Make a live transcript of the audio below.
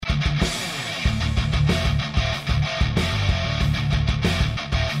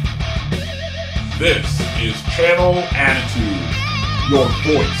This is Channel Attitude. Your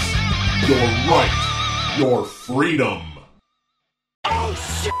voice, your right, your freedom. Oh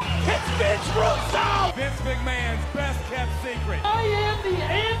shit! It's Vince Russo! Vince McMahon's best kept secret. I am the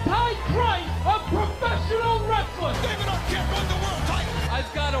Antichrist of professional wrestling. David Arquette won the world title.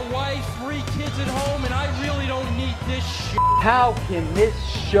 I've got a wife, 3 kids at home, and I really don't need this shit. How can this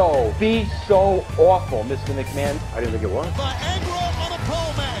show be so awful, Mr. McMahon? I didn't think it was. Viagra on a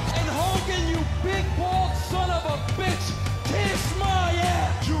pole match. And Hogan, you big bald son of a bitch, kiss my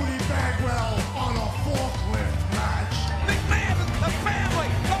ass. Judy Bagwell on a forklift match. McMahon, the family,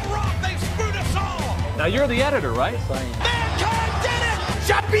 the Rock, they screwed us all. Now, you're the editor, right? Mankind did it!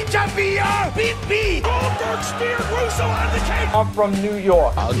 Jumpy, beep. Goldberg steered Russo out of the cage. I'm from New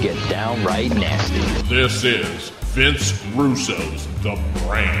York. I'll get downright nasty. This is Vince Russo's The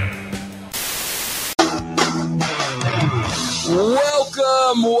Brand.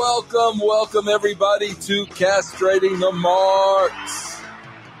 Welcome, everybody, to Castrating the Marks.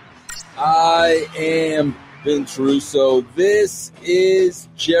 I am Vince Russo. This is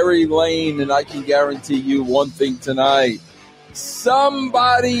Jerry Lane, and I can guarantee you one thing tonight.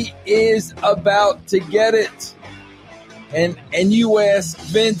 Somebody is about to get it. And you ask,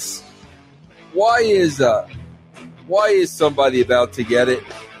 Vince, why is somebody about to get it?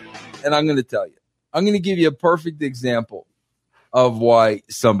 And I'm going to tell you. I'm going to give you a perfect example of why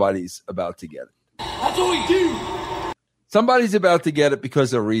somebody's about to get it. That's what we do. Somebody's about to get it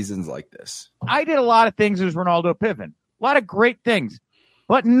because of reasons like this. I did a lot of things as Ronaldo Piven. A lot of great things.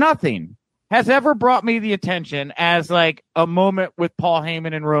 But nothing has ever brought me the attention as like a moment with Paul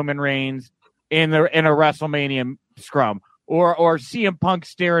Heyman and Roman Reigns in a WrestleMania scrum or CM Punk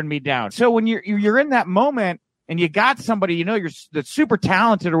staring me down. So when you're in that moment and you got somebody, you know, that's super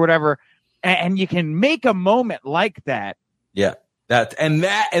talented or whatever, and you can make a moment like that. Yeah.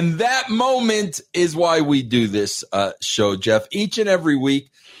 That moment is why we do this show, Jeff, each and every week.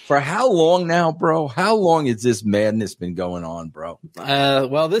 For how long now, bro? How long has this madness been going on, bro?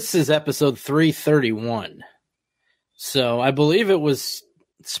 Well, this is episode 331. So I believe it was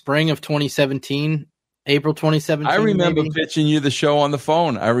spring of 2017, April 2017. I remember maybe. pitching you the show on the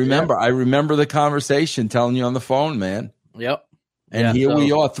phone. I remember the conversation telling you on the phone, man. Yep. And here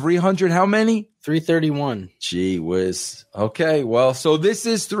we are, 300, how many? 331. Gee whiz. Okay, well, so this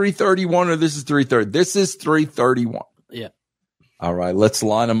is 331 or this is 330? This is 331. Yeah. All right, let's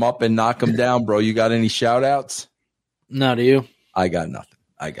line them up and knock them down, bro. You got any shout-outs? No, do you? I got nothing.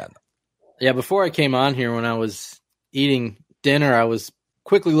 Yeah, before I came on here, when I was eating dinner, I was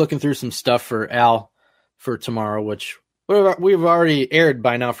quickly looking through some stuff for Al for tomorrow, which we've already aired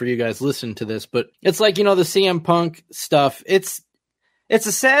by now for you guys listening to this. But it's like, you know, the CM Punk stuff. It's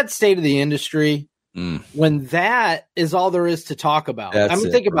a sad state of the industry when that is all there is to talk about.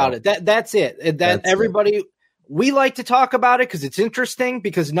 Think about it. That's it. Everybody, we like to talk about it because it's interesting,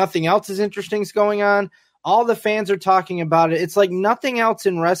 because nothing else is interesting is going on. All the fans are talking about it. It's like nothing else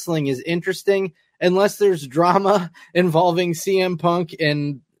in wrestling is interesting unless there's drama involving CM Punk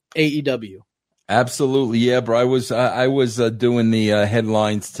and AEW. Absolutely, yeah, bro. I was doing the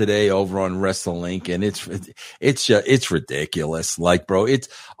headlines today over on WrestleLink, and it's ridiculous. Like, bro, it's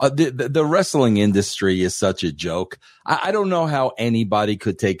the wrestling industry is such a joke. I don't know how anybody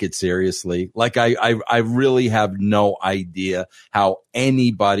could take it seriously. Like, I really have no idea how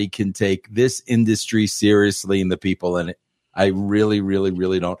anybody can take this industry seriously and the people in it. I really, really,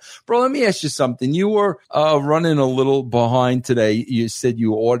 really don't. Bro, let me ask you something. You were running a little behind today. You said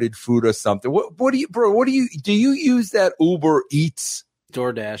you ordered food or something. What do you use that Uber Eats?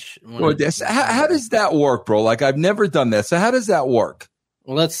 DoorDash. How does that work, bro? Like, I've never done that. So how does that work?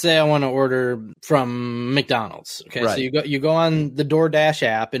 Well, let's say I want to order from McDonald's. Okay, right. So you go on the DoorDash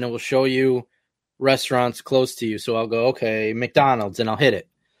app and it will show you restaurants close to you. So I'll go, okay, McDonald's, and I'll hit it.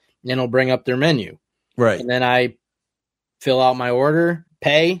 And it'll bring up their menu. Right. And then I fill out my order,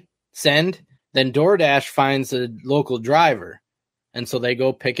 pay, send. Then DoorDash finds a local driver. And so they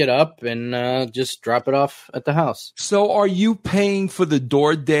go pick it up and just drop it off at the house. So are you paying for the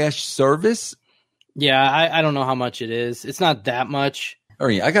DoorDash service? Yeah, I don't know how much it is. It's not that much. All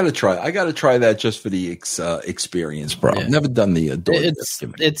right, I got to try that just for the experience, bro. Yeah. I've never done the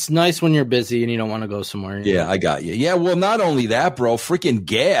DoorDash. It's nice when you're busy and you don't want to go somewhere. Yeah, I got you. Yeah, well, not only that, bro, freaking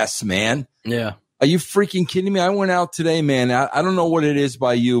gas, man. Yeah. Are you freaking kidding me? I went out today, man. I don't know what it is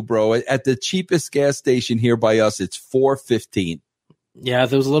by you, bro. At the cheapest gas station here by us, it's $4.15. Yeah,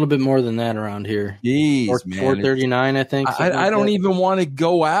 there was a little bit more than that around here. Jeez, man. 439, I think. I don't even want to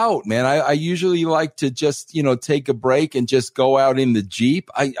go out, man. I usually like to just, take a break and just go out in the Jeep.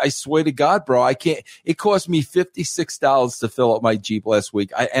 I swear to God, bro, I can't. It cost me $56 to fill up my Jeep last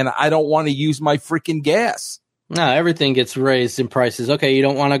week. And I don't want to use my freaking gas. No, everything gets raised in prices. Okay, you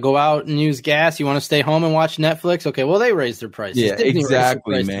don't want to go out and use gas. You want to stay home and watch Netflix. Okay, well, they raised their prices. Yeah, Disney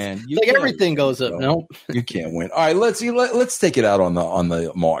exactly, man. Like everything goes up. Nope. You can't win. All right, let's take it out on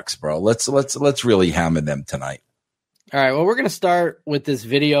the marks, bro. Let's really hammer them tonight. All right, well, we're going to start with this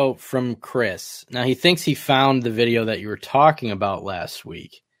video from Chris. Now, he thinks he found the video that you were talking about last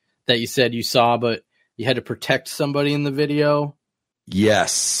week that you said you saw, but you had to protect somebody in the video.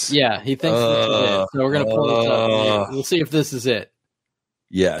 Yes. Yeah, he thinks this is it. So we're going to pull this up. We'll see if this is it.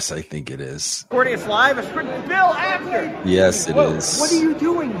 Yes, I think it is. Recording live. It's Bill after. Yes, it is. What are you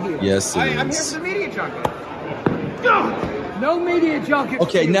doing here? Yes, it is. I'm here for the media junket. No media junket.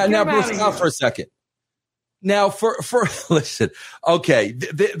 Okay, now, Bruce, stop for a second. Now, for listen, okay,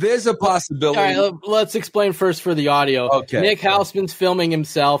 there's a possibility. All right, let's explain first for the audio. Okay. Nick Hausman's filming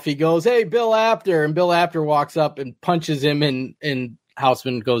himself. He goes, "Hey, Bill Apter," and Bill Apter walks up and punches him, and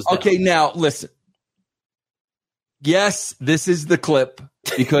Hausman goes down. Okay, now, listen. Yes, this is the clip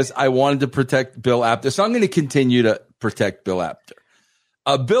because I wanted to protect Bill Apter, so I'm going to continue to protect Bill Apter.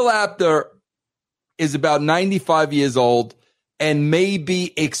 Bill Apter is about 95 years old and may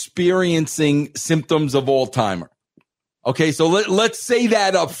be experiencing symptoms of Alzheimer. Okay, so let's say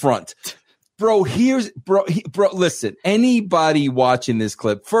that up front. Bro, listen, anybody watching this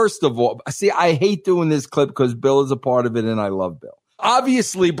clip, first of all, see, I hate doing this clip because Bill is a part of it and I love Bill.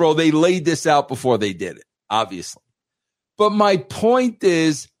 Obviously, bro, they laid this out before they did it, obviously. But my point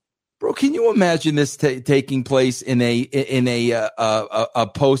is, bro, can you imagine this taking place in a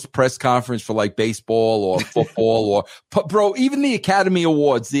post press conference for like baseball or football or bro, even the Academy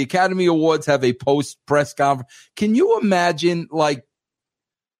Awards? The Academy Awards have a post press conference. Can you imagine? Like,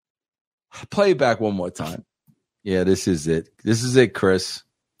 play it back one more time. Yeah, this is it. This is it, Chris.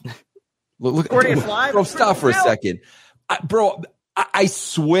 Look, bro, stop for a second, I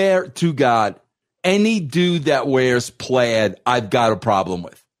swear to God, any dude that wears plaid, I've got a problem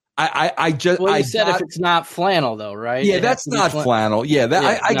with. You said if it's not flannel, though, right? Yeah, that's not flannel. Yeah,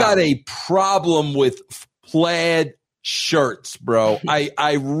 I got a problem with plaid shirts, bro.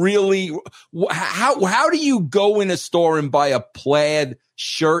 I really. How do you go in a store and buy a plaid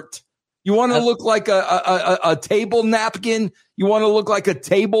shirt? You want to look like a table napkin? You want to look like a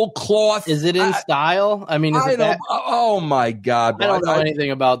tablecloth? Is it in style? I mean, oh my God, bro. I don't know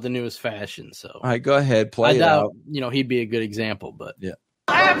anything about the newest fashion, so. All right, go ahead, play it out. He'd be a good example, but yeah.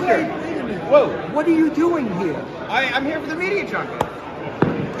 After. Whoa, what are you doing here? I'm here for the media junket.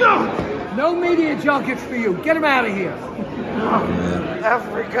 No media junkets for you. Get him out of here.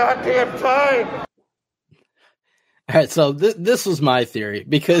 Every goddamn time. All right, so this was my theory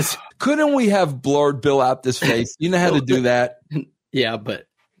because couldn't we have blurred Bill Apter's face? You know how to do that? Yeah, but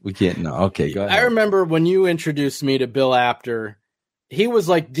we can't. No, okay, go ahead. I remember when you introduced me to Bill Apter, he was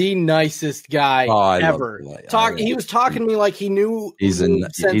like the nicest guy ever. He was talking to me like he knew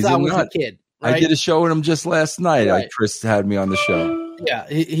since I was a kid. Right? I did a show with him just last night. Right. Chris had me on the show. Yeah,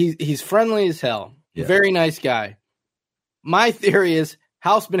 he's friendly as hell. Yeah. Very nice guy. My theory is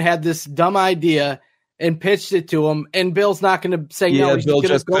Hausman had this dumb idea and pitched it to him, and Bill's not going to say no. Yeah, Bill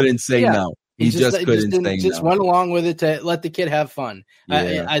just couldn't say no. He just couldn't say no. Just went along with it to let the kid have fun.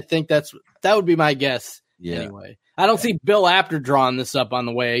 Yeah. I think that would be my guess. Yeah. Anyway, I don't see Bill Apter drawing this up on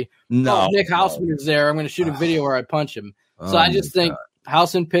the way. No, Nick Hausman is there. I'm going to shoot a video where I punch him. So I just think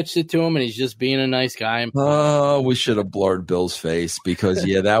Hausman pitched it to him, and he's just being a nice guy. Oh, we should have blurred Bill's face because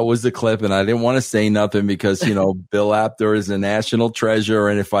that was the clip, and I didn't want to say nothing because Bill Apter is a national treasure,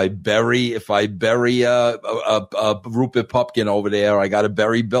 and if I bury Rupert Pupkin over there, I got to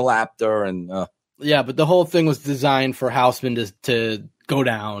bury Bill Apter, and yeah, but the whole thing was designed for Hausman to go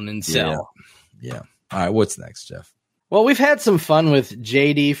down and sell. Yeah. All right, what's next, Jeff? Well, we've had some fun with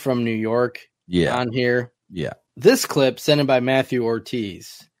JD from New York on here. Yeah. This clip sent in by Matthew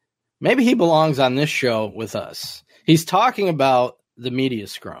Ortiz. Maybe he belongs on this show with us. He's talking about the media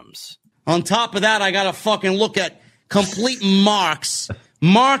scrums. On top of that, I got to fucking look at complete marks,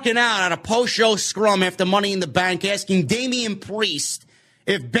 marking out at a post-show scrum after Money in the Bank, asking Damian Priest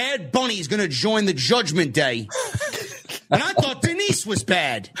if Bad Bunny is going to join the Judgment Day. And I thought Denise was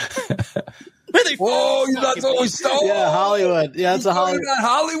bad. Whoa, that's always so. Yeah, Hollywood. Yeah, that's a Hollywood.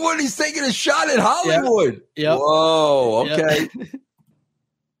 Hollywood. He's taking a shot at Hollywood. Yep. Whoa, okay.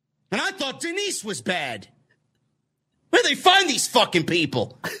 And I thought Denise was bad. Where do they find these fucking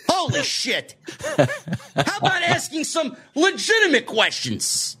people? Oh, holy shit. How about asking some legitimate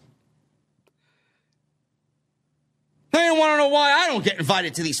questions? I don't want to know why I don't get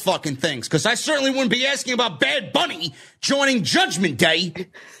invited to these fucking things, because I certainly wouldn't be asking about Bad Bunny joining Judgment Day.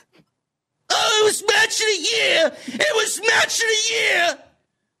 Oh, it was match of the year. It was match of the year.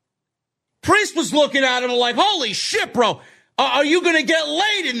 Priest was looking at him like, holy shit, bro. Are you going to get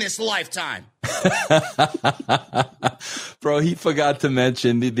laid in this lifetime? Bro, he forgot to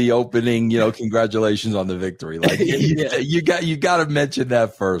mention the opening, congratulations on the victory. Like you got to mention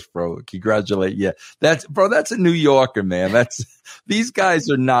that first, bro. Congratulate. Yeah. That's a New Yorker, man. These guys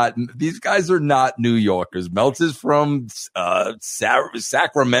are not New Yorkers. Meltzer's from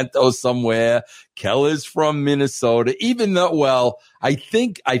Sacramento somewhere. Keller's from Minnesota. Even though, I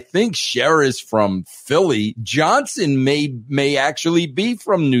think Cher is from Philly. Johnson may actually be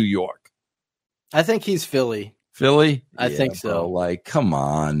from New York. I think he's Philly. Philly? I think so. Bro, like, come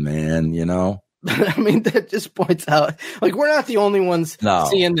on, man, I mean, that just points out, like, we're not the only ones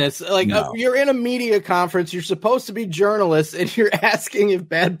seeing this. Like, you're in a media conference. You're supposed to be journalists, and you're asking if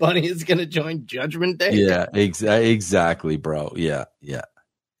Bad Bunny is going to join Judgment Day. Yeah, exactly, bro. Yeah.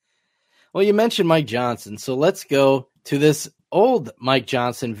 Well, you mentioned Mike Johnson, so let's go to this old Mike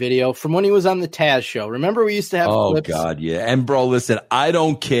Johnson video from when he was on the Taz show. Remember, we used to have clips? Oh, God, yeah. And, bro, listen, I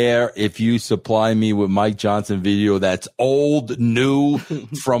don't care if you supply me with Mike Johnson video that's old, new,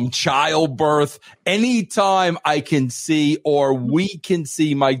 from childbirth. Anytime I can see or we can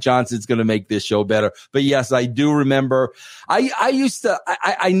see Mike Johnson's going to make this show better. But, yes, I do remember.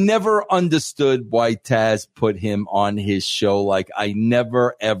 I never understood why Taz put him on his show. Like, I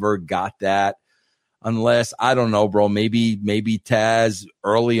never, ever got that. Unless, I don't know, bro, maybe Taz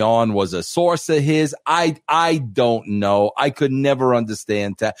early on was a source of his. I don't know. I could never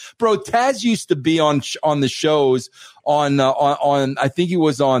understand Taz. Bro, Taz used to be on the shows on I think he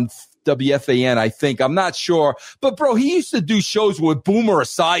was on WFAN, I think. I'm not sure. But, bro, he used to do shows with Boomer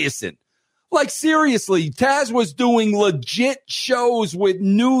Esiason. Like, seriously, Taz was doing legit shows with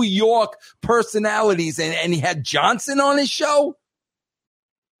New York personalities, and he had Johnson on his show?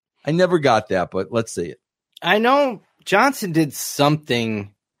 I never got that, but let's see it. I know Johnson did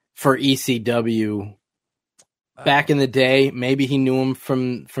something for ECW back in the day. Maybe he knew him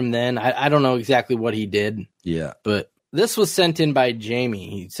from then. I don't know exactly what he did. Yeah. But this was sent in by Jamie.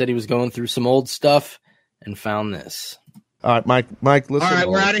 He said he was going through some old stuff and found this. All right, Mike, listen. All right,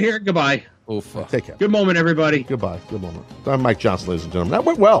 we're out of here. Goodbye. Oof. Take care. Good moment, everybody. Goodbye. Good moment. I'm Mike Johnson, ladies and gentlemen. That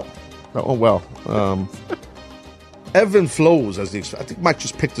went well. Evan flows I think Mike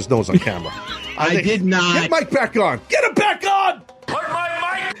just picked his nose on camera. I did not. Get Mike back on. Get him back on.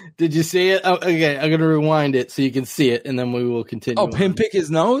 Did you see it? Oh, okay, I'm going to rewind it so you can see it, and then we will continue. Oh, him pick his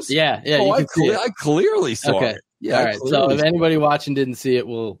nose? Yeah. I clearly saw it. Yeah. All right. So if anybody watching didn't see it,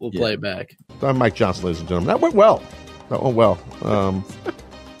 we'll play it back. I'm Mike Johnson, ladies and gentlemen. That went well.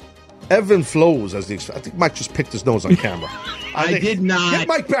 Evan flows I think Mike just picked his nose on camera. I did not. Get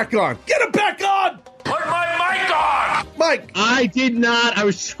Mike back on. Get him back on. Put my mic on! Mike! I did not. I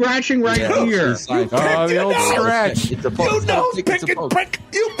was scratching right here. The old scratch. You nose picking prick.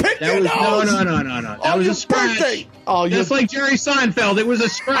 You picked your nose. No. That was a scratch. Birthday. Just like Jerry Seinfeld, it was a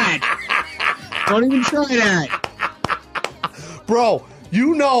scratch. Don't even try that. Bro,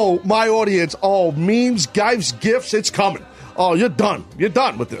 you know my audience. Oh, memes, gifs, gifts, it's coming. Oh, you're done. You're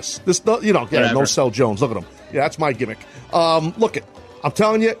done with this. No Sell Jones. Look at him. Yeah, that's my gimmick. Look it. I'm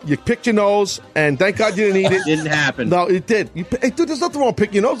telling you, you picked your nose, and thank God you didn't eat it. Didn't happen. No, it did. Hey, dude, there's nothing wrong with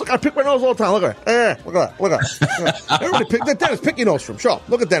picking your nose. Look, I pick my nose all the time. Look at that. Look at that. Everybody Dennis, pick your nose from. Show.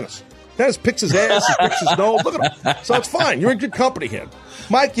 Look at Dennis. Dennis picks his ass, he picks his nose. Look at him. So it's fine. You're in good company here.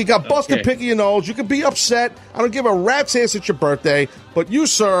 Mike, you got busted picking your nose. You can be upset. I don't give a rat's ass it's your birthday. But you,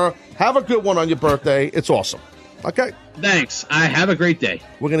 sir, have a good one on your birthday. It's awesome. Okay? Thanks. I have a great day.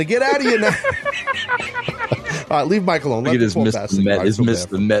 We're going to get out of here now. All right, leave Mike alone. Look at his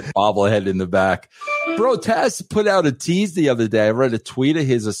Mr. Met bobblehead in the back. Bro, Taz put out a tease the other day. I read a tweet of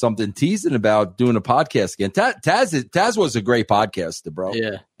his or something teasing about doing a podcast again. Taz was a great podcaster, bro.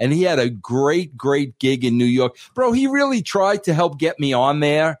 Yeah. And he had a great gig in New York. Bro, he really tried to help get me on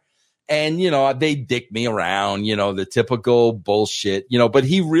there. And, they dick me around, the typical bullshit, but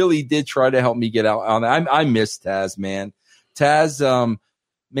he really did try to help me get out on that. I miss Taz, man. Taz,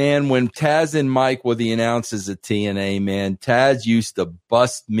 man, when Taz and Mike were the announcers at TNA, man, Taz used to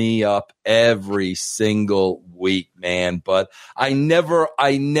bust me up every single week, man. But I never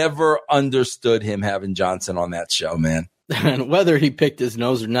understood him having Johnson on that show, man. And whether he picked his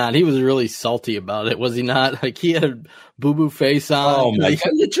nose or not, he was really salty about it, was he not? Like, he had a boo-boo face on. Oh, my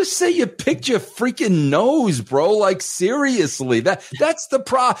God. You just say you picked your freaking nose, bro. Like, seriously. That's the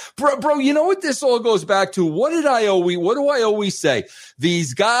Bro, you know what this all goes back to? What do I always say?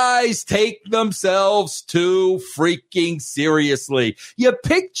 These guys take themselves too freaking seriously. You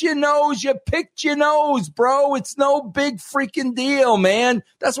picked your nose, bro. It's no big freaking deal, man.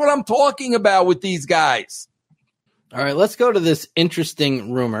 That's what I'm talking about with these guys. All right, let's go to this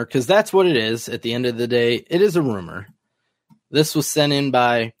interesting rumor, because that's what it is. At the end of the day, it is a rumor. This was sent in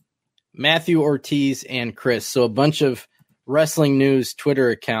by Matthew Ortiz and Chris. So a bunch of wrestling news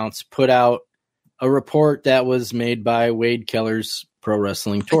Twitter accounts put out a report that was made by Wade Keller's Pro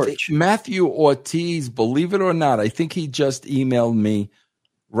Wrestling Torch. Matthew Ortiz, believe it or not, I think he just emailed me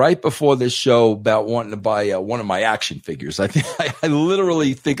right before this show about wanting to buy one of my action figures. I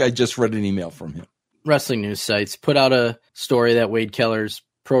literally think I just read an email from him. Wrestling news sites put out a story that Wade Keller's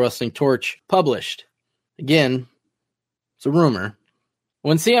Pro Wrestling Torch published. Again, it's a rumor.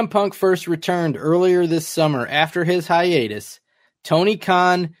 When CM Punk first returned earlier this summer after his hiatus, Tony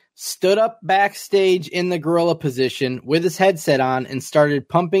Khan stood up backstage in the gorilla position with his headset on and started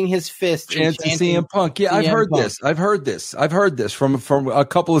pumping his fist. Chanting CM Punk. Yeah, I've heard this. I've heard this from a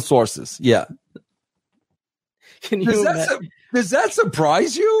couple of sources. Yeah. Does that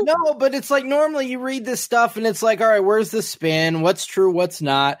surprise you? No, but it's like normally you read this stuff and it's like, all right, where's the spin? What's true? What's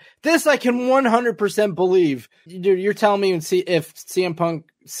not? This I can 100% believe. Dude, you're telling me if CM Punk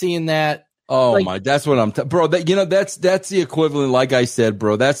seeing that. Oh my, that's what I'm bro. That's the equivalent. Like I said,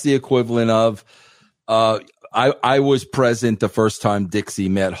 bro, that's the equivalent of I was present the first time Dixie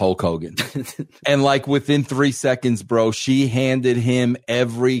met Hulk Hogan. And like within 3 seconds, bro, she handed him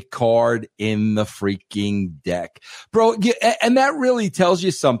every card in the freaking deck. Bro, and that really tells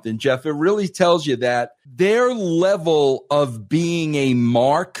you something, Jeff. It really tells you that their level of being a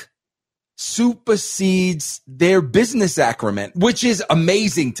mark supersedes their business acumen, which is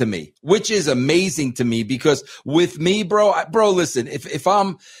amazing to me, because with me, bro, listen, if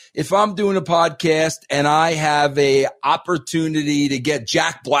I'm doing a podcast and I have a opportunity to get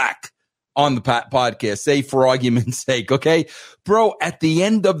Jack Black on the podcast, say for argument's sake, okay, bro, at the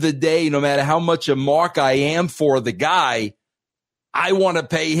end of the day, no matter how much a mark I am for the guy, I want to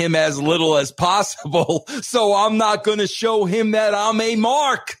pay him as little as possible. So I'm not going to show him that I'm a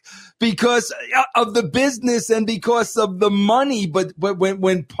mark because of the business and because of the money. But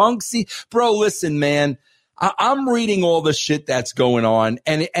when Punk bro, listen, man, I'm reading all the shit that's going on,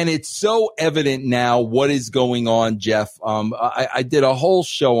 and it's so evident now what is going on, Jeff. I did a whole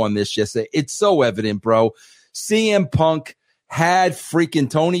show on this yesterday. It's so evident, bro. CM Punk had freaking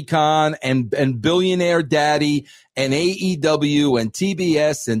Tony Khan and Billionaire Daddy and AEW and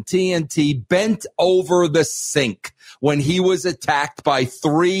TBS and TNT bent over the sink when he was attacked by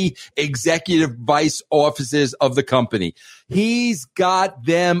 3 executive vice officers of the company. He's got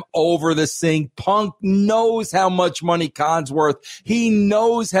them over the sink. Punk knows how much money Khan's worth. He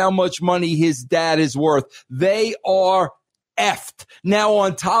knows how much money his dad is worth. They are effed. Now,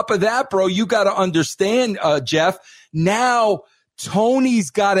 on top of that, bro, you got to understand, Jeff, now Tony's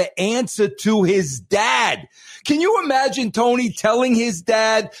got to answer to his dad. Can you imagine Tony telling his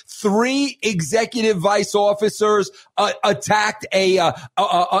dad 3 executive vice officers attacked an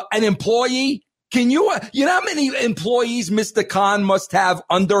employee? You know how many employees Mr. Khan must have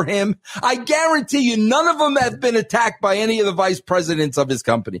under him? I guarantee you none of them have been attacked by any of the vice presidents of his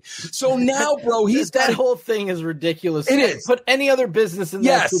company. So now, bro, that whole thing is ridiculous. It is. Put any other business in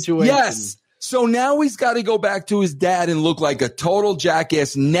that situation. Yes. So now he's got to go back to his dad and look like a total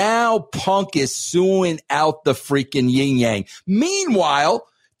jackass. Now Punk is suing out the freaking yin yang. Meanwhile,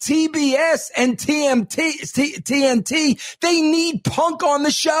 TBS and TNT, they need Punk on the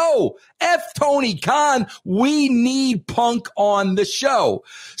show. F Tony Khan, we need Punk on the show.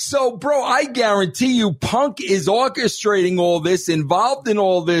 So, bro, I guarantee you Punk is orchestrating all this, involved in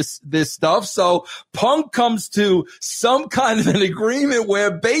all this stuff. So Punk comes to some kind of an agreement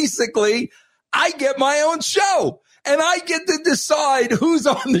where basically I get my own show. And I get to decide who's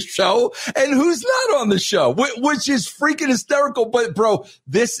on the show and who's not on the show, which is freaking hysterical. But, bro,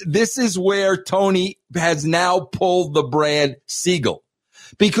 this is where Tony has now pulled the brand Siegel.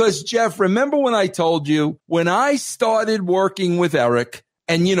 Because, Jeff, remember when I told you when I started working with Eric,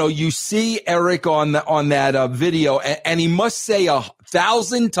 and, you see Eric on that video, and he must say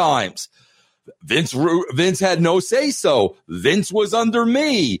 1,000 times, Vince had no say so. Vince was under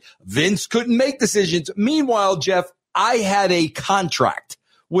me. Vince couldn't make decisions. Meanwhile, Jeff, I had a contract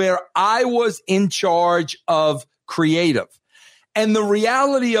where I was in charge of creative. And the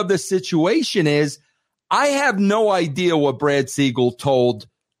reality of the situation is I have no idea what Brad Siegel told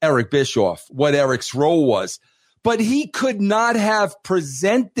Eric Bischoff, what Eric's role was. But he could not have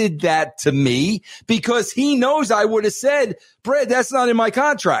presented that to me because he knows I would have said, Brad, that's not in my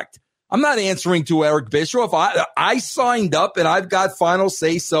contract. I'm not answering to Eric Bischoff. I signed up and I've got final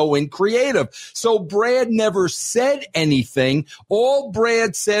say so in creative. So Brad never said anything. All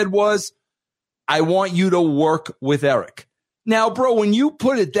Brad said was, I want you to work with Eric. Now, bro, when you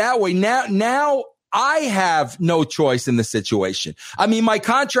put it that way, now I have no choice in the situation. I mean, my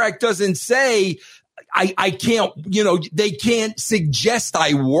contract doesn't say I can't, they can't suggest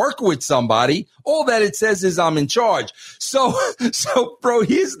I work with somebody. All that it says is I'm in charge. So, bro,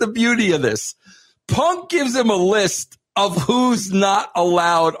 here's the beauty of this. Punk gives him a list of who's not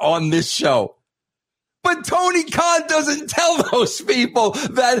allowed on this show. But Tony Khan doesn't tell those people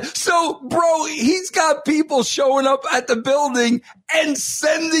that. So, bro, he's got people showing up at the building and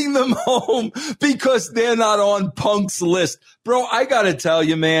sending them home because they're not on Punk's list. Bro, I got to tell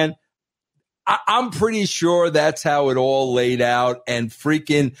you, man, I'm pretty sure that's how it all laid out, and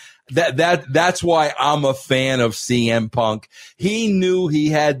freaking that's why I'm a fan of CM Punk. He knew he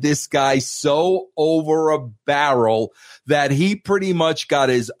had this guy so over a barrel that he pretty much got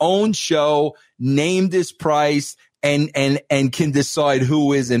his own show, named his price, and can decide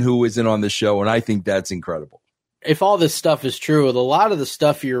who is and who isn't on the show. And I think that's incredible. If all this stuff is true, a lot of the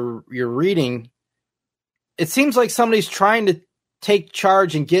stuff you're reading, it seems like somebody's trying to take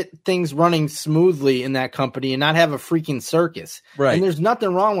charge and get things running smoothly in that company and not have a freaking circus. Right. And there's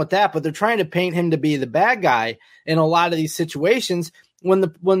nothing wrong with that, but they're trying to paint him to be the bad guy in a lot of these situations when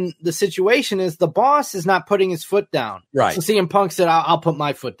the situation is the boss is not putting his foot down. Right. So CM Punk said, I'll put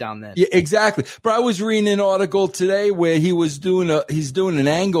my foot down then. Yeah, exactly. But I was reading an article today where he's doing an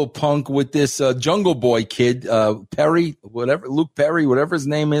angle Punk with this Jungle Boy kid, Perry, whatever, Luke Perry, whatever his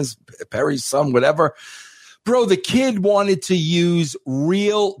name is, Perry's son, whatever. Bro, the kid wanted to use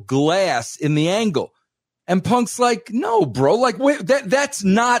real glass in the angle. And Punk's like, no, bro, like that's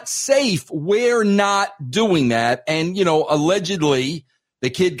not safe. We're not doing that. And, allegedly the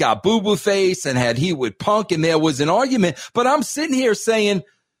kid got boo-boo face and had heat with Punk and there was an argument. But I'm sitting here saying,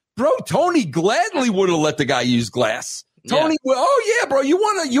 bro, Tony gladly would have let the guy use glass. Tony, oh yeah, bro, you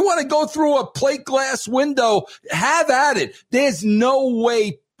want to go through a plate glass window? Have at it. There's no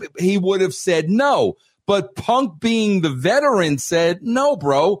way he would have said no. But Punk, being the veteran, said, no,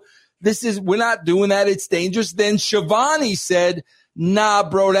 bro, we're not doing that. It's dangerous. Then Shivani said, nah,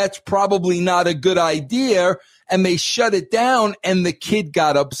 bro, that's probably not a good idea. And they shut it down and the kid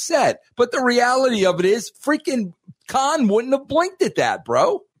got upset. But the reality of it is freaking Khan wouldn't have blinked at that,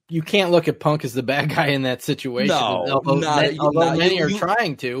 bro. You can't look at Punk as the bad guy in that situation. No, although many are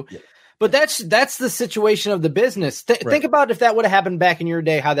trying to. Yeah. But that's the situation of the business. Right. Think about if that would have happened back in your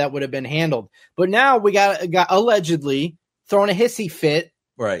day, how that would have been handled. But now we got allegedly throwing a hissy fit.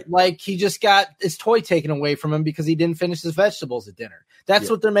 Right. Like he just got his toy taken away from him because he didn't finish his vegetables at dinner. That's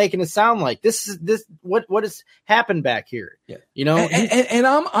what they're making it sound like. This what has happened back here. Yeah. And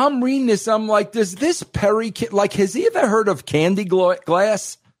I'm reading this. I'm like, does this Perry kid, like, has he ever heard of candy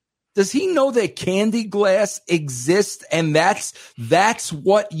glass? Does he know that candy glass exists and that's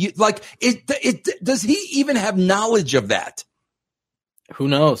what you like? Does he even have knowledge of that? Who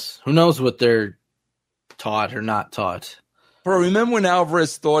knows? Who knows what they're taught or not taught? Bro, remember when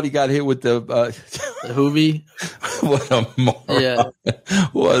Alvarez thought he got hit with the hoovy? What a moron! Yeah.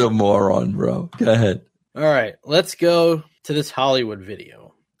 What a moron, bro. Go ahead. All right, let's go to this Hollywood video.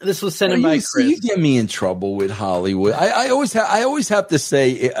 This was sent in by Chris. You get me in trouble with Hollywood. I always have to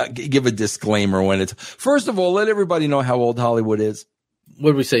say, give a disclaimer when it's. First of all, let everybody know how old Hollywood is.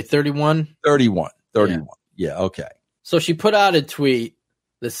 What did we say? 31? 31. Yeah. Okay. So she put out a tweet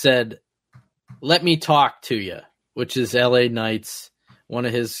that said, "Let me talk to you," which is LA Knight's one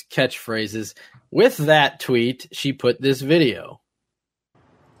of his catchphrases. With that tweet, she put this video.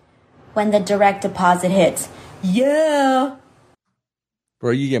 When the direct deposit hits, yeah.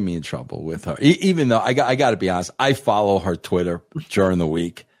 Bro, you get me in trouble with her. Even though I got to be honest, I follow her Twitter during the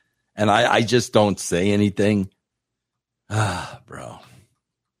week, and I just don't say anything. Bro.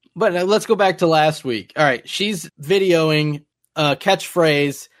 But let's go back to last week. All right, she's videoing a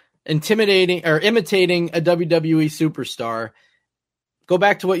catchphrase, imitating a WWE superstar. Go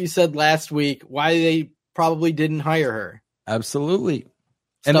back to what you said last week. Why they probably didn't hire her. Absolutely,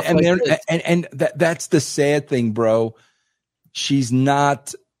 and that's the sad thing, bro. She's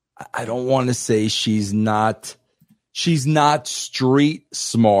not, I don't want to say she's not street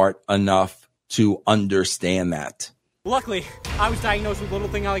smart enough to understand that. Luckily, I was diagnosed with a little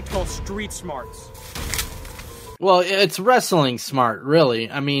thing I like to call street smarts. Well, it's wrestling smart,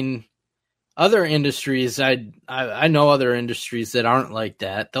 really. I mean, other industries, I know other industries that aren't like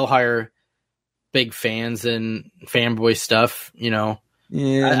that. They'll hire big fans and fanboy stuff, you know.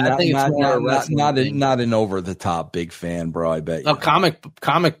 Yeah, I think it's more not an over the top big fan, bro. I bet. Oh,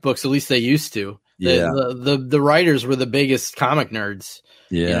 comic books, at least they used to. Yeah, the writers were the biggest comic nerds.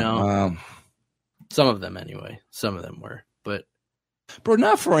 Yeah, you know? Some of them anyway. Some of them were, but bro,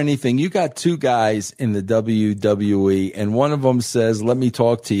 not for anything. You got two guys in the WWE, and one of them says, "Let me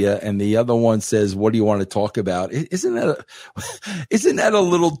talk to you," and the other one says, "What do you want to talk about?" Isn't that a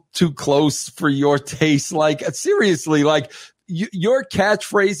little too close for your taste? Like, seriously, like your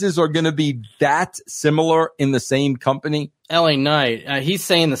catchphrases are going to be that similar in the same company. LA Knight, he's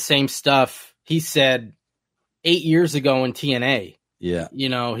saying the same stuff he said 8 years ago in TNA. Yeah, you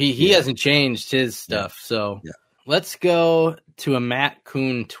know, he hasn't changed his stuff. Yeah. So let's go to a Matt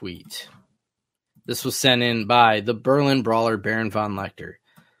Kuhn tweet. This was sent in by the Berlin Brawler Baron von Lechter.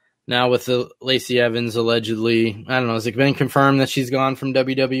 Now with the Lacey Evans allegedly, I don't know, has it been confirmed that she's gone from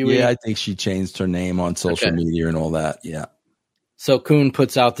WWE? Yeah, I think she changed her name on social media and all that. Yeah. So Kuhn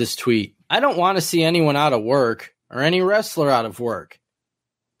puts out this tweet. I don't want to see anyone out of work or any wrestler out of work.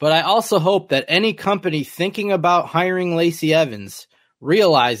 But I also hope that any company thinking about hiring Lacey Evans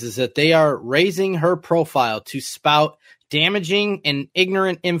realizes that they are raising her profile to spout damaging and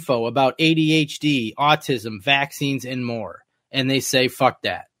ignorant info about ADHD, autism, vaccines, and more. And they say, fuck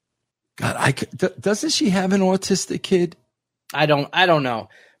that. God, doesn't she have an autistic kid? I don't know.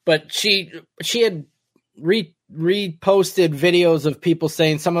 But she had reposted videos of people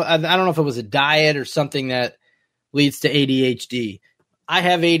saying I don't know if it was a diet or something that leads to ADHD. I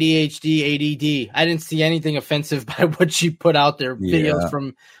have ADHD, ADD. I didn't see anything offensive by what she put out there, videos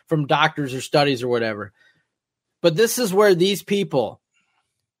from doctors or studies or whatever. But this is where these people,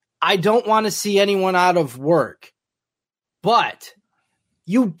 I don't want to see anyone out of work, but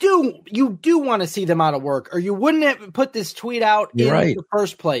you do want to see them out of work, or you wouldn't have put this tweet out in the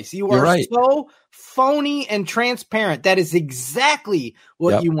first place. You are so phony and transparent. That is exactly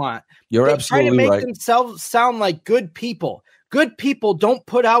what you want. You're absolutely trying to make themselves sound like good people. Good people don't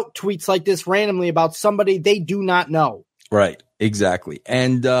put out tweets like this randomly about somebody they do not know. Right. Exactly.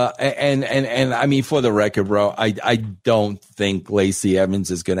 And I mean, for the record, bro, I don't think Lacey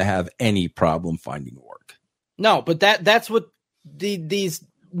Evans is going to have any problem finding work. No, but that's what these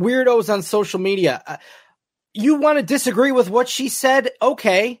weirdos on social media, you want to disagree with what she said?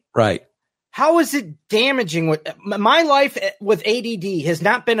 Okay. Right. How is it damaging? My life with ADD has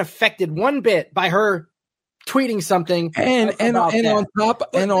not been affected one bit by her tweeting something and on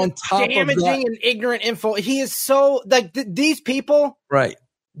top damaging of that, and ignorant info. He is so like these people, right?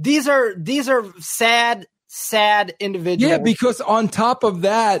 These are sad individuals. Yeah, because on top of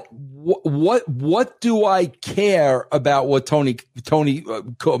that, what do I care about what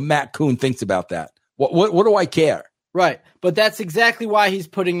Matt Kuhn thinks about that? What do I care? Right, but that's exactly why he's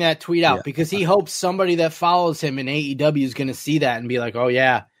putting that tweet out, because he hopes somebody that follows him in AEW is going to see that and be like, "Oh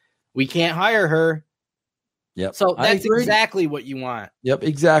yeah, we can't hire her." Yep. So that's exactly what you want. Yep,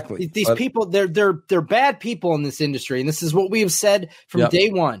 exactly. These people, they're bad people in this industry, and this is what we have said from day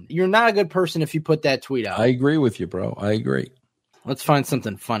one. You're not a good person if you put that tweet out. I agree with you, bro. I agree. Let's find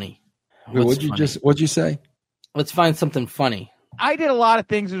something funny. What'd you say? Let's find something funny. I did a lot of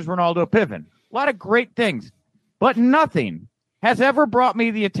things as Ronaldo Piven. A lot of great things, but nothing has ever brought me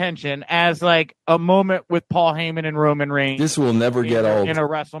the attention as like a moment with Paul Heyman and Roman Reigns. This will never get old. In a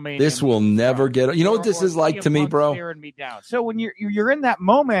WrestleMania. This will never get old. You know what this is like to me, bro? Staring me down. So when you're in that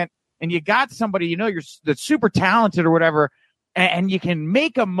moment and you got somebody, you know, that's super talented or whatever, and you can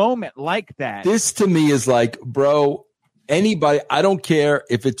make a moment like that. This to me is like, bro, anybody, I don't care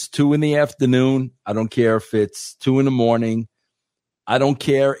if it's 2 p.m. I don't care if it's 2 a.m. I don't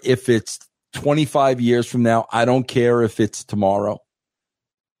care if it's 25 years from now. I don't care if it's tomorrow.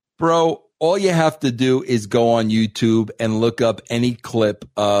 Bro, all you have to do is go on YouTube and look up any clip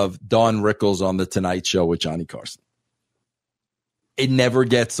of Don Rickles on The Tonight Show with Johnny Carson. It never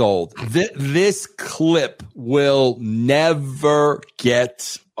gets old. This clip will never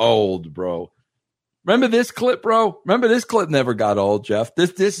get old, bro. Remember this clip, bro? Remember this clip never got old, Jeff.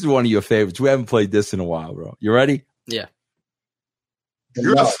 This is one of your favorites. We haven't played this in a while, bro. You ready? Yeah.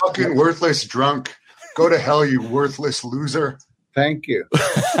 You're the fucking worthless drunk. Go to hell, you worthless loser. Thank you.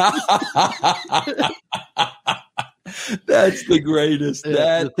 That's the greatest.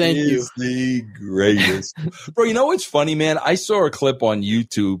 That thank is the greatest. Bro, you know what's funny, man? I saw a clip on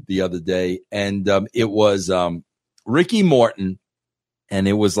YouTube the other day, and it was Ricky Morton, and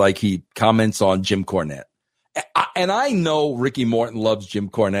it was like he comments on Jim Cornette. And I know Ricky Morton loves Jim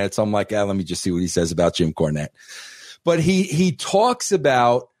Cornette, so I'm like, let me just see what he says about Jim Cornette. But he talks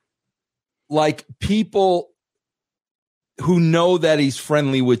about like people who know that he's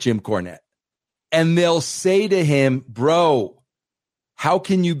friendly with Jim Cornette. And they'll say to him, bro, how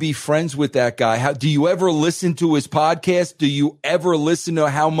can you be friends with that guy? Do you ever listen to his podcast? Do you ever listen to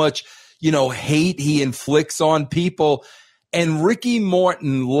how much, hate he inflicts on people? And Ricky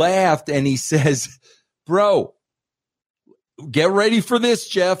Morton laughed and he says, bro, get ready for this,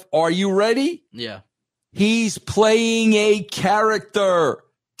 Jeff. Are you ready? Yeah. He's playing a character.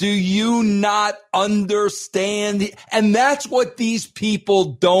 Do you not understand? And that's what these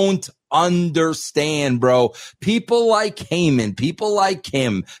people don't understand, bro. People like Heyman, people like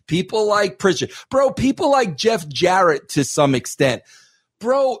him, people like Pritchard, bro, people like Jeff Jarrett to some extent.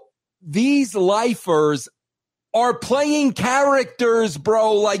 Bro, these lifers are playing characters,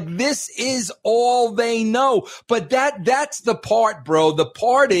 bro. Like, this is all they know. But that's the part, bro. The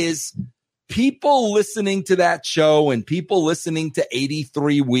part is people listening to that show and people listening to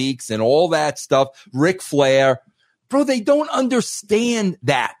 83 Weeks and all that stuff, Ric Flair, bro, they don't understand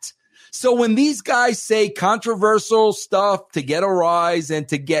that. So when these guys say controversial stuff to get a rise and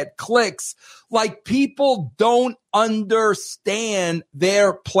to get clicks, like, people don't understand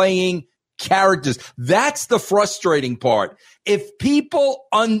they're playing characters. That's the frustrating part. If people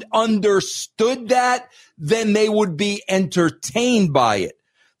understood that, then they would be entertained by it.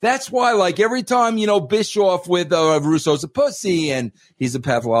 That's why, like, every time, Bischoff with Russo's a pussy and he's a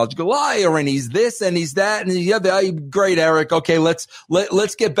pathological liar and he's this and he's that and the other. Great, Eric. Okay, let's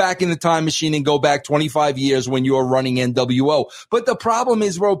get back in the time machine and go back 25 years when you were running NWO. But the problem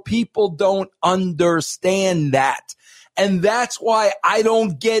is, bro, people don't understand that. And that's why I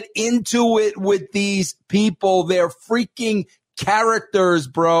don't get into it with these people. They're freaking characters,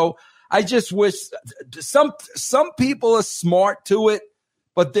 bro. I just wish some people are smart to it.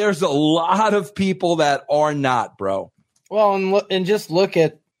 But there's a lot of people that are not, bro. Well, and just look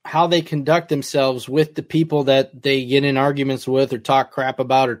at how they conduct themselves with the people that they get in arguments with or talk crap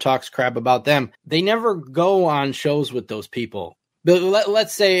about or talks crap about them. They never go on shows with those people. But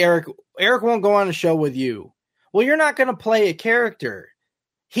let's say Eric won't go on a show with you. Well, you're not going to play a character.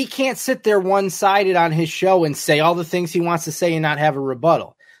 He can't sit there one-sided on his show and say all the things he wants to say and not have a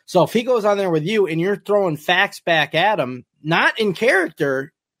rebuttal. So if he goes on there with you and you're throwing facts back at him, not in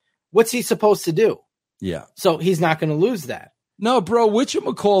character, what's he supposed to do? Yeah. So he's not going to lose that. No, bro,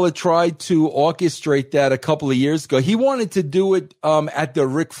 whatchamacallit tried to orchestrate that a couple of years ago. He wanted to do it at the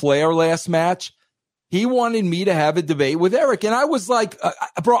Ric Flair last match. He wanted me to have a debate with Eric. And I was like,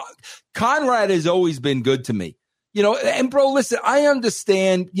 bro, Conrad has always been good to me. And bro, listen, I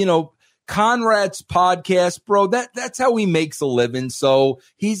understand, Conrad's podcast, bro, that's how he makes a living. So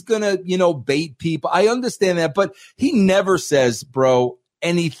he's going to, bait people. I understand that, but he never says, bro,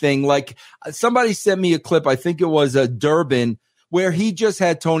 anything. Like, somebody sent me a clip, I think it was a Durban, where he just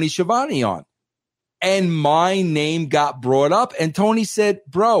had Tony Schiavone on and my name got brought up. And Tony said,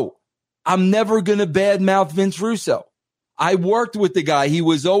 bro, I'm never going to badmouth Vince Russo. I worked with the guy. He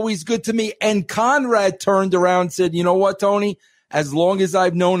was always good to me. And Conrad turned around and said, you know what, Tony? As long as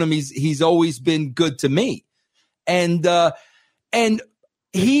I've known him, he's always been good to me. And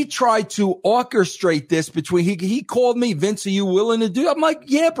he tried to orchestrate this between, he called me, Vince, are you willing to do it? I'm like,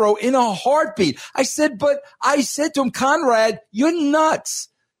 yeah, bro, in a heartbeat. I said to him, Conrad, you're nuts.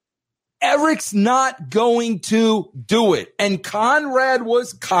 Eric's not going to do it. And Conrad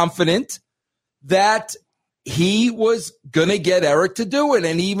was confident that he was going to get Eric to do it.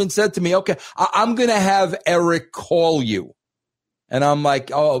 And he even said to me, okay, I'm going to have Eric call you. And I'm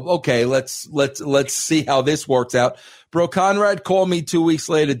like, oh, okay, let's see how this works out. Bro, Conrad called me 2 weeks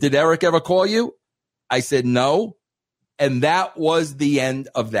later. Did Eric ever call you? I said no. And that was the end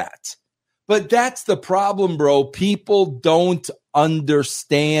of that. But that's the problem, bro. People don't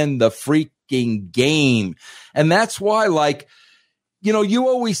understand the freaking game. And that's why, like, you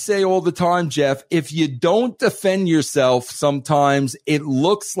always say all the time, Jeff, if you don't defend yourself, sometimes it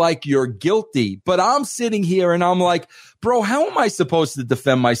looks like you're guilty. But I'm sitting here and I'm like, bro, how am I supposed to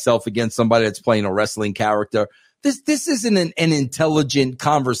defend myself against somebody that's playing a wrestling character? This isn't an intelligent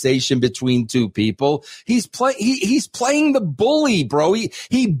conversation between two people. He's playing the bully, bro.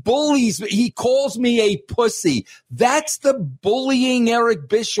 He bullies. He calls me a pussy. That's the bullying Eric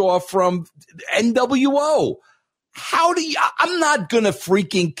Bischoff from NWO. I'm not going to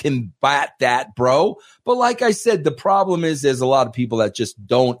freaking combat that, bro. But like I said, the problem is there's a lot of people that just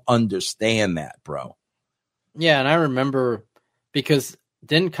don't understand that, bro. Yeah, and I remember because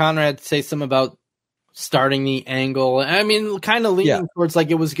didn't Conrad say something about starting the angle? I mean, kind of leaning towards like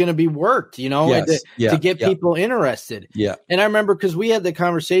it was going to be worked, to get people interested. Yeah. And I remember because we had the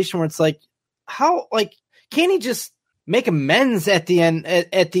conversation where it's like, how, like, can't he just make amends at the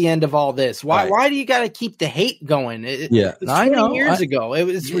end of all this. Why do you got to keep the hate going? It's 20 years ago. It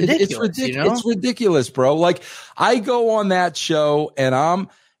was ridiculous. It's ridiculous, bro. Like I go on that show and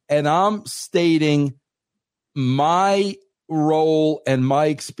I'm stating my role and my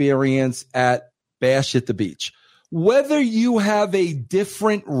experience at Bash at the Beach. Whether you have a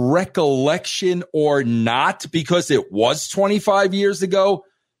different recollection or not, because it was 25 years ago,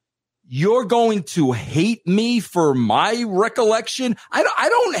 you're going to hate me for my recollection. I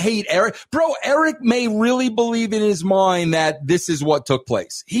don't hate Eric. Bro, Eric may really believe in his mind that this is what took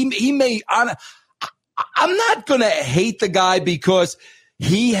place. He may, I'm not going to hate the guy because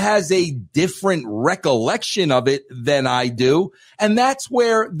he has a different recollection of it than I do. And that's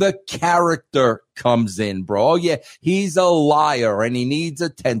where the character comes in, bro. Oh, yeah, he's a liar and he needs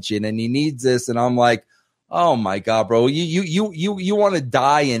attention and he needs this. And I'm like, oh my God, bro, you want to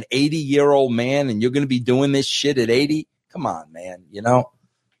die an 80-year-old man and you're going to be doing this shit at 80? Come on, man, you know?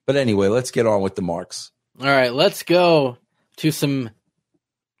 But anyway, let's get on with the marks. All right, let's go to some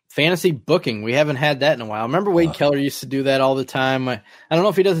fantasy booking. We haven't had that in a while. Remember Wade Keller used to do that all the time. I don't know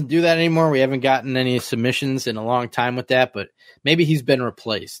if he doesn't do that anymore. We haven't gotten any submissions in a long time with that, but maybe he's been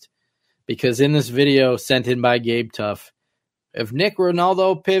replaced. Because in this video sent in by Gabe Tuff of Nick,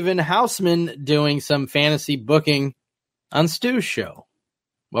 Ronaldo, Piv, and Hausman doing some fantasy booking on Stu's show.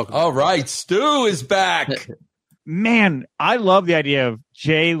 Welcome. All right, Stu is back. Man, I love the idea of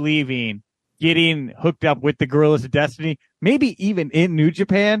Jay leaving, getting hooked up with the Gorillas of Destiny, maybe even in New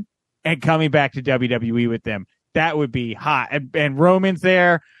Japan, and coming back to WWE with them. That would be hot. And Roman's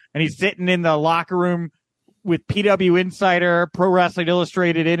there, and he's sitting in the locker room with PW Insider, Pro Wrestling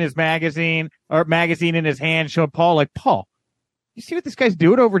Illustrated in his magazine in his hand, showing Paul, like, Paul, you see what this guy's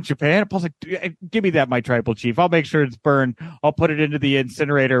doing over in Japan? And Paul's like, give me that, my tribal chief. I'll make sure it's burned. I'll put it into the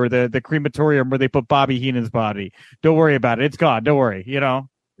incinerator or the crematorium where they put Bobby Heenan's body. Don't worry about it. It's gone. Don't worry, you know?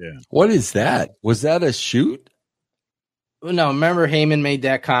 Yeah. What is that? Was that a shoot? No, remember Heyman made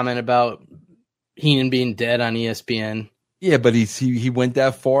that comment about Heenan being dead on ESPN? Yeah, but he went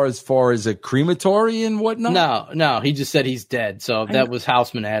that far as a crematory and whatnot? No, he just said he's dead. So that was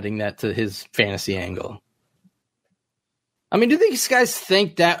Hausman adding that to his fantasy angle. I mean, do these guys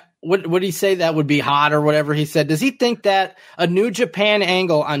think that, what did he say, that would be hot or whatever he said? Does he think that a New Japan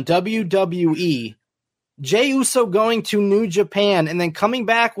angle on WWE, Jey Uso going to New Japan and then coming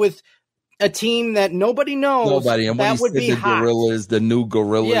back with a team that nobody knows, and that would be hot? The new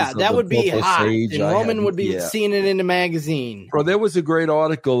Gorillas. Yeah, that would be hot. And Roman would be seeing it in the magazine. Bro, there was a great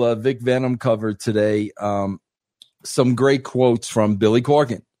article Vic Venom covered today. Some great quotes from Billy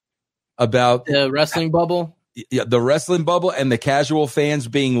Corgan about the wrestling bubble. Yeah, the wrestling bubble and the casual fans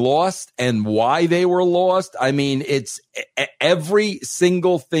being lost and why they were lost. I mean, it's every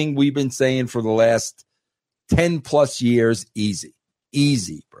single thing we've been saying for the last 10 plus years.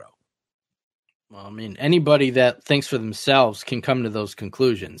 Easy, bro. Well, I mean, anybody that thinks for themselves can come to those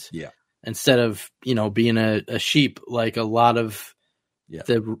conclusions. Yeah. Instead of, being a sheep like a lot of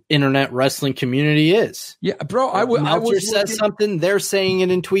the internet wrestling community is. Yeah, bro. Meltzer says something, they're saying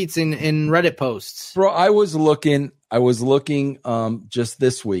it in tweets in Reddit posts. Bro, I was looking just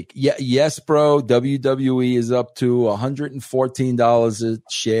this week. Yeah, yes, bro. WWE is up to $114 a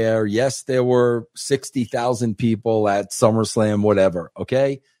share. Yes, there were 60,000 people at SummerSlam, whatever.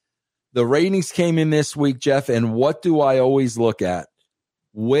 Okay. The ratings came in this week, Jeff, and what do I always look at?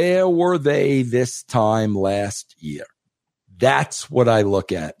 Where were they this time last year? That's what I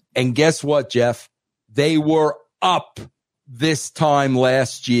look at. And guess what, Jeff? They were up this time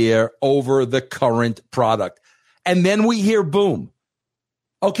last year over the current product. And then we hear boom.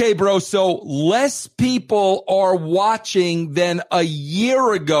 Okay, bro, so less people are watching than a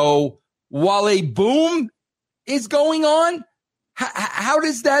year ago while a boom is going on? How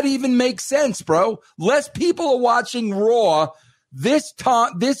does that even make sense, bro? Less people are watching Raw this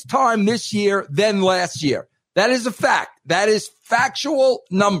time this year than last year. That is a fact. That is factual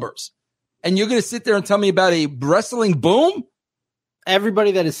numbers. And you're going to sit there and tell me about a wrestling boom?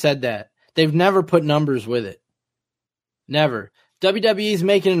 Everybody that has said that, they've never put numbers with it. Never. WWE is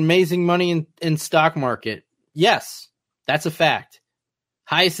making amazing money in stock market. Yes, that's a fact.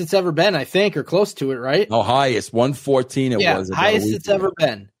 Highest it's ever been, I think, or close to it, right? Oh, highest. 114 it was. Highest it's ever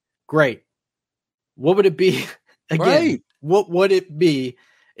been. Great. What would it be? Again, right. What would it be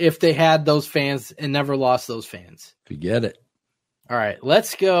if they had those fans and never lost those fans? Forget it. All right,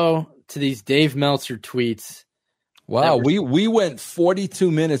 let's go to these Dave Meltzer tweets. Wow, we went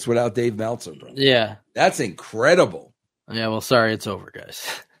 42 minutes without Dave Meltzer, bro. Yeah. That's incredible. Yeah, well, sorry, it's over, guys.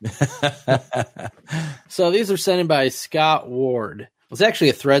 So these are sent in by Scott Ward. was actually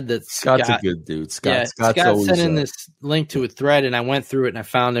a thread that Scott's a good dude. Scott's always sent in this link to a thread, and I went through it, and I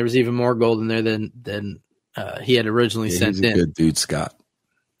found there was even more gold in there than he had originally sent in. He's a good dude, Scott.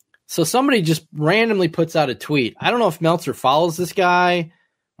 So somebody just randomly puts out a tweet. I don't know if Meltzer follows this guy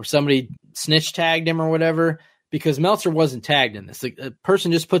or somebody snitch tagged him or whatever, because Meltzer wasn't tagged in this. A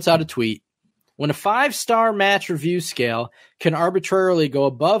person just puts out a tweet. When a 5-star match review scale can arbitrarily go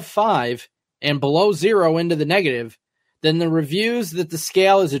above 5 and below 0 into the negative, then the reviews that the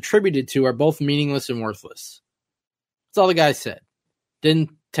scale is attributed to are both meaningless and worthless. That's all the guy said.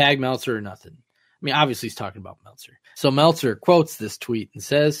 Didn't tag Meltzer or nothing. I mean, obviously he's talking about Meltzer. So Meltzer quotes this tweet and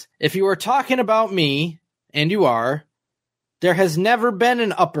says, "If you are talking about me, and you are, there has never been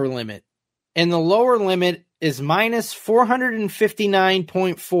an upper limit, and the lower limit is minus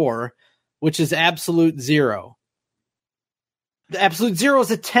 459.4, which is absolute zero." The absolute zero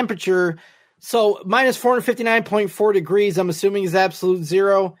is a temperature. So minus 459.4 degrees, I'm assuming, is absolute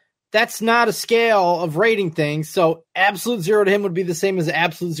zero. That's not a scale of rating things. So absolute zero to him would be the same as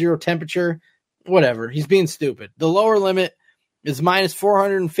absolute zero temperature. Whatever. He's being stupid. The lower limit is minus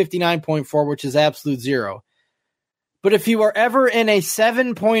 459.4, which is absolute zero. But if you are ever in a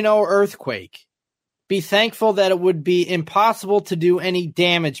 7.0 earthquake, be thankful that it would be impossible to do any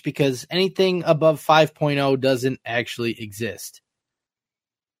damage because anything above 5.0 doesn't actually exist.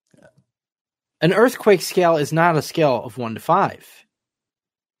 An earthquake scale is not a scale of 1 to 5.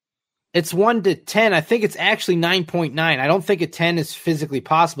 It's 1 to 10. I think it's actually 9.9. I don't think a 10 is physically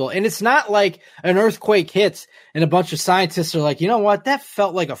possible. And it's not like an earthquake hits and a bunch of scientists are like, you know what? That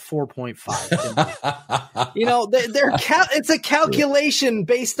felt like a 4.5. You know, it's a calculation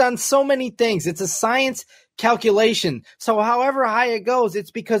based on so many things. It's a science calculation. So however high it goes,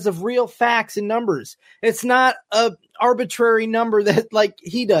 it's because of real facts and numbers. It's not a arbitrary number that like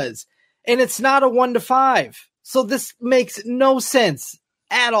he does. And it's not a 1 to 5. So this makes no sense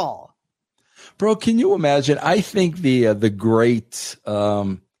at all. Bro, can you imagine? I think the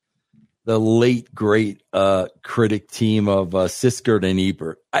late great critic team of Siskert and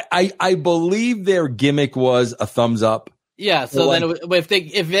Ebert, I believe their gimmick was a thumbs up. Yeah, so like, then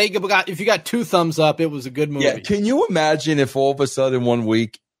if you got 2 thumbs up, it was a good movie. Yeah, can you imagine if all of a sudden 1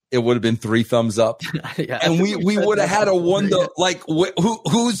 week it would have been 3 thumbs up, and we would have had to wonder like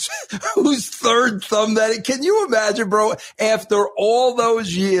who's third thumb that? Can you imagine, bro? After all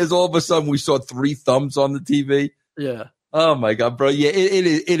those years, all of a sudden we saw 3 thumbs on the TV. Yeah. Oh my God, bro. Yeah,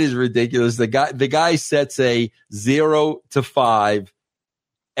 it is ridiculous. The guy sets a 0 to 5,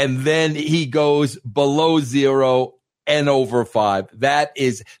 and then he goes below 0 and over 5. That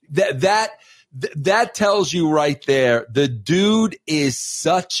tells you right there, the dude is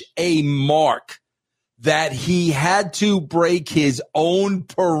such a mark that he had to break his own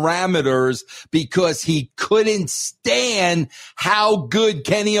parameters because he couldn't stand how good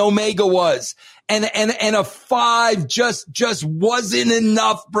Kenny Omega was. And a 5 just wasn't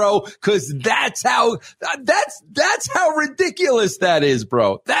enough, bro, because that's how ridiculous that is,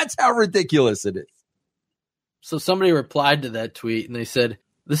 bro. That's how ridiculous it is. So somebody replied to that tweet and they said,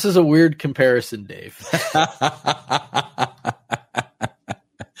 "This is a weird comparison, Dave."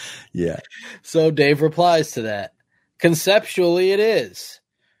 Yeah. So Dave replies to that. "Conceptually, it is.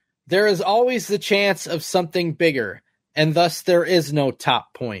 There is always the chance of something bigger, and thus there is no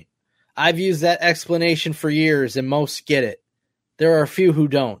top point. I've used that explanation for years, and most get it. There are a few who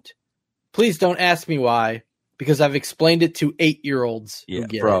don't. Please don't ask me why, because I've explained it to 8-year-olds who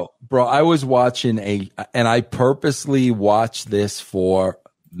get it." Bro, I was watching and I purposely watched this for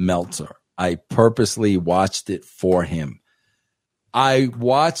Meltzer. I purposely watched it for him. I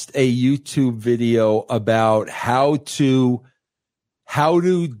watched a YouTube video about how to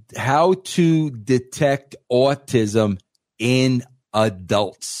detect autism in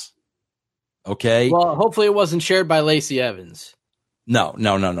adults. Okay. Well, hopefully it wasn't shared by Lacey Evans. No.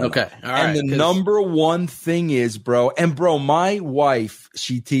 Okay. All right. And the number one thing is, bro, my wife,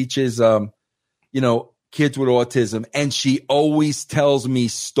 she teaches, kids with autism, and she always tells me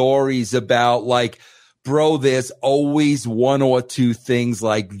stories about like, bro, there's always 1 or 2 things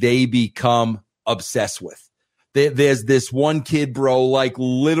like they become obsessed with. There's this one kid, bro, like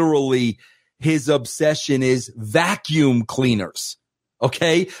literally his obsession is vacuum cleaners.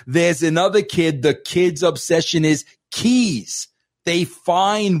 Okay. There's another kid. The kid's obsession is keys. They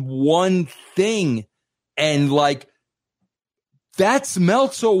find one thing and like, that's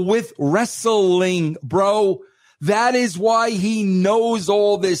Meltzer with wrestling, bro. That is why he knows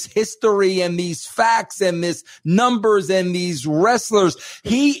all this history and these facts and this numbers and these wrestlers.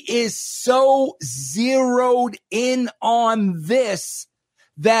 He is so zeroed in on this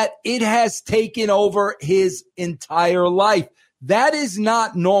that it has taken over his entire life. That is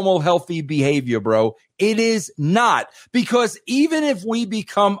not normal, healthy behavior, bro. It is not. Because even if we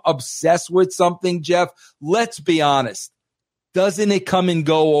become obsessed with something, Jeff, let's be honest. Doesn't it come and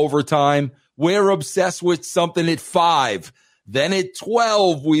go over time? We're obsessed with something at 5. Then at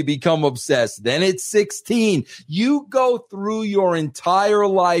 12, we become obsessed. Then at 16, you go through your entire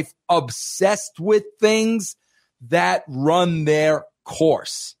life obsessed with things that run their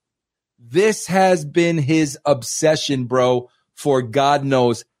course. This has been his obsession, bro, for God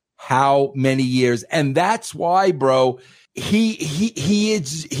knows how many years. And that's why, bro, he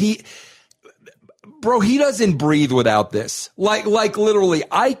doesn't breathe without this. Like literally,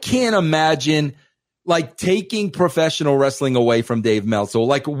 I can't imagine like taking professional wrestling away from Dave Meltzer.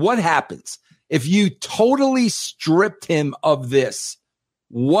 Like, what happens if you totally stripped him of this?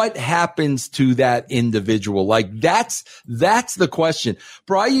 What happens to that individual? Like, that's the question,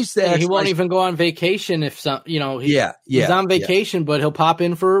 bro. I used to ask, he won't even go on vacation if some, he's on vacation, but he'll pop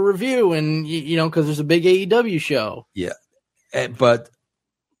in for a review and because there's a big AEW show. Yeah. But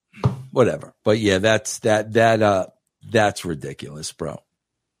whatever. But yeah, that's ridiculous, bro.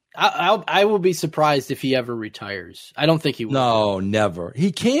 I will be surprised if he ever retires. I don't think he will. No, never.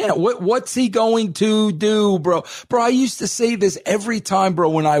 He can't. What's he going to do, bro? Bro, I used to say this every time, bro,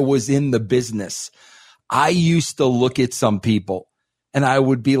 when I was in the business. I used to look at some people and I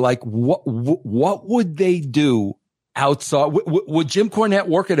would be like, what would they do outside? Would Jim Cornette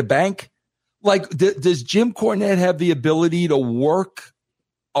work at a bank? Like, does Jim Cornette have the ability to work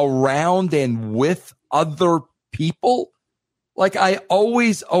around and with other people? Like, I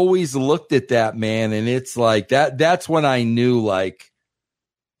always looked at that, man, and it's like that's when I knew, like,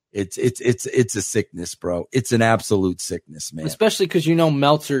 it's a sickness, bro. It's an absolute sickness, man. Especially because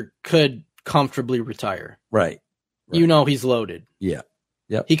Meltzer could comfortably retire. Right. He's loaded. Yeah.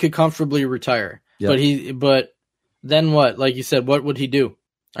 Yep. He could comfortably retire. Yep. But then what? Like you said, what would he do?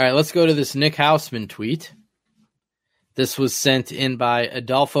 All right, let's go to this Nick Hausman tweet. This was sent in by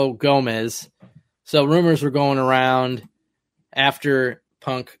Adolfo Gomez. So rumors were going around after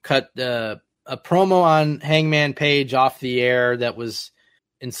Punk cut a promo on Hangman Page off the air that was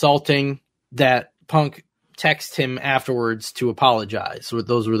insulting, that Punk texted him afterwards to apologize. So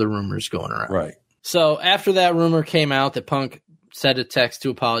those were the rumors going around. Right. So after that rumor came out that Punk sent a text to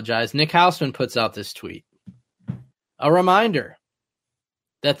apologize, Nick Hausman puts out this tweet. A reminder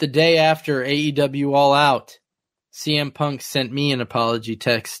that the day after AEW All Out, CM Punk sent me an apology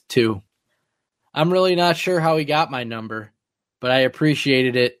text too. I'm really not sure how he got my number, but I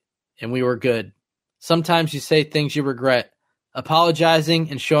appreciated it, and we were good. Sometimes you say things you regret.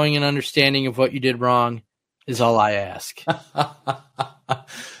 Apologizing and showing an understanding of what you did wrong is all I ask.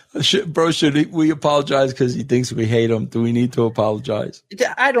 Should we apologize because he thinks we hate him? Do we need to apologize?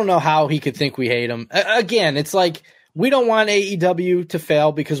 I don't know how he could think we hate him. Again, it's like we don't want AEW to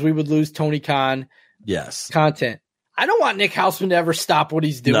fail because we would lose Tony Khan content. I don't want Nick Hausman to ever stop what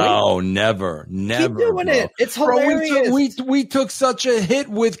he's doing. No, never. Keep doing it. It's hilarious. Bro, we took such a hit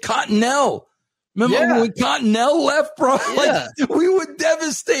with Cottonelle. Remember when Cottonelle left, bro? Yeah. Like, we were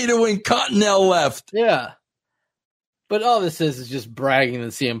devastated when Cottonelle left. Yeah. But all this is just bragging that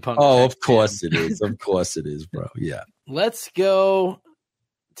CM Punk. Oh, of course it is. Of course it is, bro. Yeah. Let's go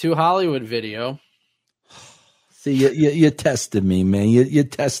to Hollywood Video. See, you tested me, man. You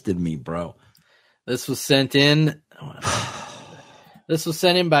tested me, bro. This was sent in. This was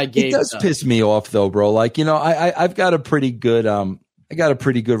sent in by Gabe. It does piss me off, though, bro. Like, I've got a pretty good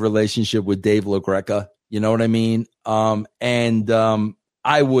relationship with Dave LaGreca. You know what I mean? And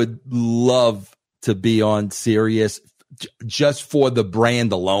I would love to be on Sirius just for the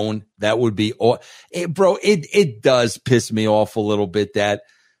brand alone. That would be, bro. It does piss me off a little bit that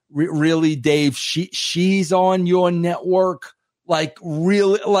really, Dave. She's on your network. Like,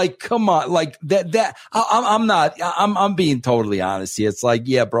 really, like, come on, like that. I'm being totally honest here. It's like,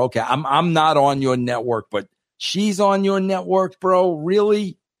 yeah, bro, okay, I'm not on your network, but she's on your network, bro.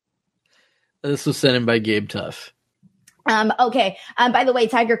 Really? This was sent in by Gabe Tuff. Okay. By the way,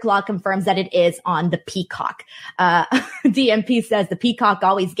 Tiger Claw confirms that it is on the Peacock. DMP says the Peacock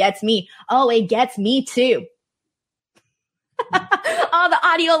always gets me. Oh, it gets me too. Oh, the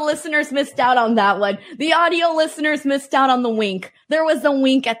audio listeners missed out on that one. The audio listeners missed out on the wink. There was a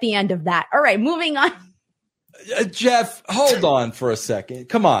wink at the end of that. All right, moving on. Jeff, hold on for a second.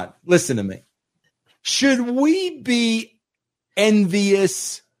 Come on, listen to me. Should we be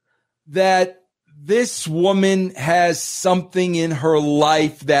envious that this woman has something in her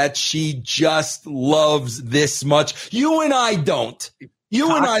life that she just loves this much? You and I don't. You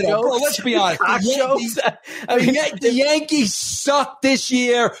Cock and I don't, bro. jokes? Let's be honest. Cock jokes? The Yankees suck this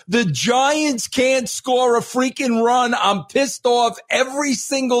year. The Giants can't score a freaking run. I'm pissed off every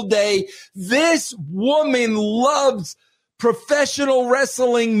single day. This woman loves professional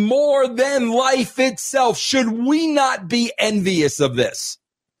wrestling more than life itself. Should we not be envious of this?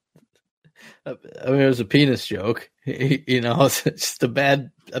 I mean, it was a penis joke. You know, it's just a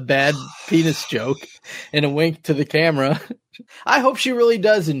bad penis joke and a wink to the camera. I hope she really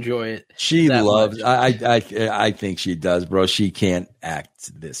does enjoy it. She loves. I think she does, bro. She can't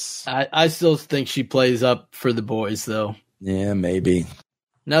act this. I still think she plays up for the boys, though. Yeah, maybe.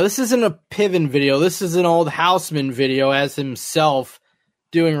 Now, this isn't a Piven video. This is an old Hausman video as himself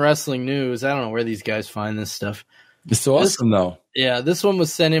doing wrestling news. I don't know where these guys find this stuff. It's awesome, though. Yeah, this one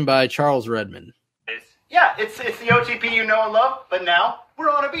was sent in by Charles Redmond. Yeah, it's the OTP you know and love, but now we're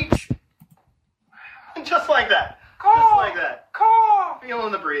on a beach. Just like that. Just like that.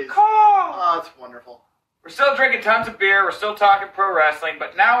 Feeling the breeze. Oh, it's wonderful. We're still drinking tons of beer. We're still talking pro wrestling,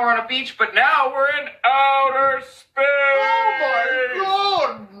 but now we're on a beach. But now we're in outer space. Oh my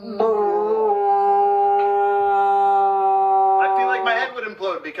god! I feel like my head would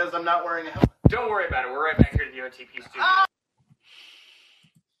implode because I'm not wearing a helmet. Don't worry about it. We're right back here to the OTP studio.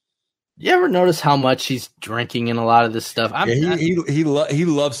 You ever notice how much he's drinking in a lot of this stuff? He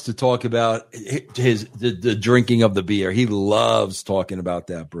loves to talk about the drinking of the beer. He loves talking about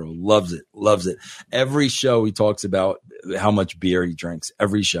that, bro. Loves it. Every show he talks about how much beer he drinks.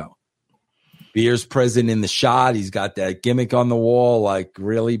 Every show. Beer's present in the shot. He's got that gimmick on the wall. Like,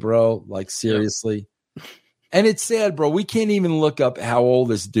 really, bro? Like, seriously? Yep. And it's sad, bro. We can't even look up how old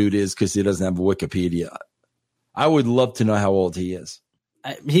this dude is because he doesn't have Wikipedia. I would love to know how old he is.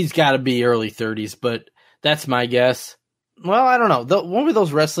 He's got to be early 30s, but that's my guess. Well, I don't know. What were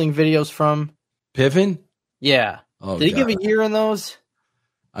those wrestling videos from? Piven? Yeah. Oh, did he give a year in those?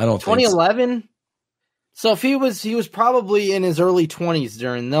 I don't 2011? So if he was probably in his early 20s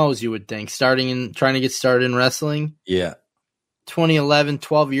during those, you would think, trying to get started in wrestling. Yeah. 2011,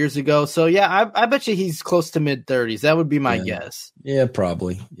 12 years ago. So yeah, I bet you he's close to mid 30s. That would be my guess. Yeah,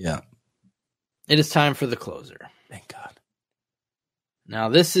 probably. Yeah. It is time for the closer. Thank God. Now,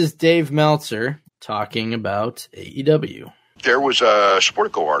 this is Dave Meltzer talking about AEW. There was a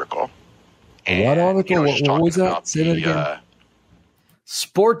Sportico article. What article? What was that? Say that again.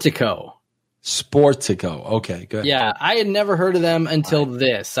 Sportico. Okay, good. Yeah, I had never heard of them until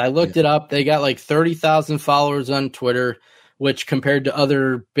this. I looked it up. They got like 30,000 followers on Twitter, which compared to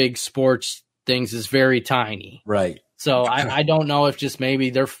other big sports things is very tiny. Right. So I don't know if just maybe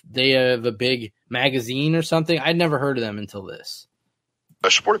they have a big magazine or something. I'd never heard of them until this. A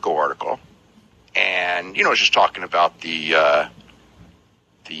Sportico article, and it's just talking about the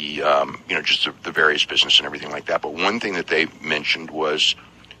just the various business and everything like that. But one thing that they mentioned was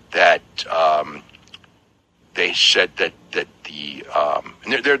that they said that the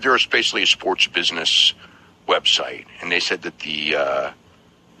and there's basically a sports business website, and they said that the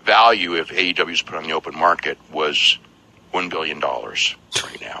value if AEW is put on the open market was $1 billion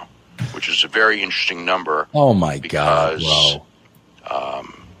right now, which is a very interesting number. Oh my God, bro.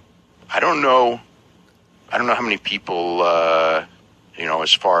 I don't know how many people,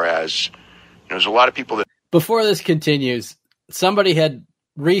 as far as, there's a lot of people that. Before this continues, somebody had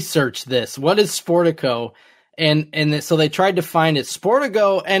researched this. What is Sportico? And so they tried to find it.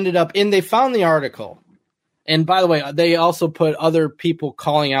 Sportico ended up they found the article. And by the way, they also put other people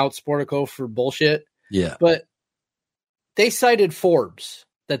calling out Sportico for bullshit. Yeah. But they cited Forbes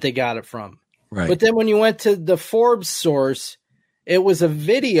that they got it from. Right. But then when you went to the Forbes source, it was a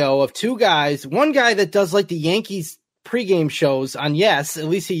video of two guys. One guy that does like the Yankees pregame shows on Yes, at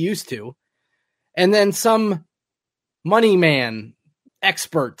least he used to. And then some money man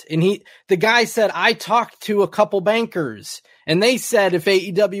expert. And the guy said, I talked to a couple bankers and they said if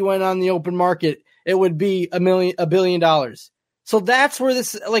AEW went on the open market, it would be $1 billion. So that's where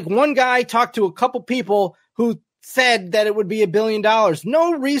this, like one guy talked to a couple people who said that it would be $1 billion.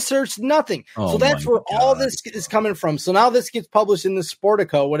 No research, nothing. So that's where all this is coming from. So now this gets published in the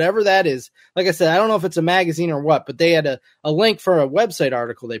Sportico, whatever that is. Like I said, I don't know if it's a magazine or what, but they had a link for a website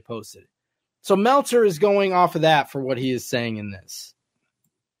article they posted. So Meltzer is going off of that for what he is saying in this.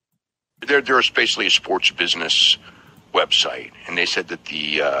 There's basically a sports business website, and they said that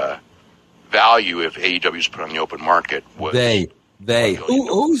the value if AEW is put on the open market was they.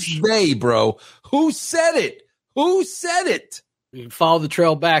 Who's they, bro? Who said it? Who said it? You can follow the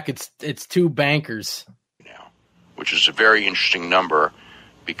trail back. It's two bankers. Now, which is a very interesting number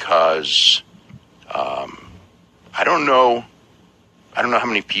because I don't know how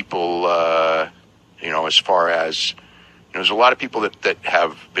many people, as far as, there's a lot of people that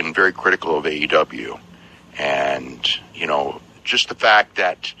have been very critical of AEW. And, just the fact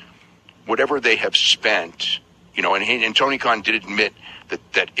that whatever they have spent, and Tony Khan did admit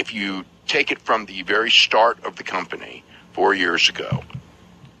that if you take it from the very start of the company 4 years ago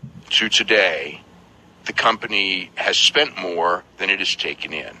to today, the company has spent more than it has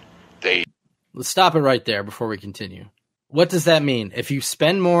taken in. Let's stop it right there before we continue. What does that mean? If you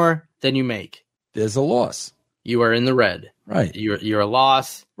spend more than you make, there's a loss. You are in the red. Right. You're a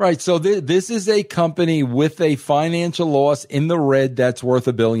loss. Right. So this is a company with a financial loss in the red that's worth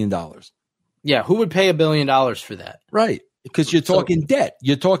 $1 billion. Yeah. Who would pay $1 billion for that? Right. Because you're talking debt.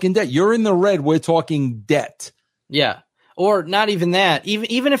 You're talking debt. You're in the red. We're talking debt. Yeah. Or not even that.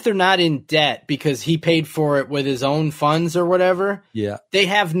 Even if they're not in debt because he paid for it with his own funds or whatever. Yeah. They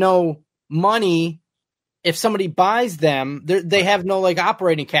have no money. If somebody buys them, they have no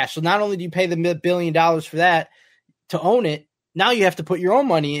operating cash. So not only do you pay the $1 billion for that to own it, now you have to put your own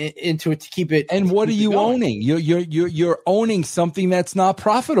money into it to keep it. And what are you owning? You're owning something that's not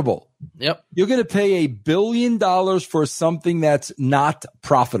profitable. Yep. You're going to pay $1 billion for something that's not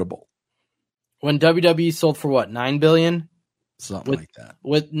profitable. When WWE sold for what, $9 billion? Something like that.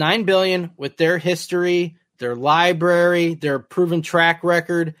 With $9 billion, with their history, their library, their proven track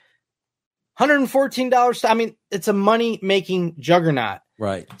record, $114. I mean, it's a money-making juggernaut.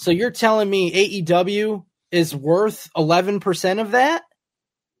 Right. So you're telling me AEW is worth 11% of that?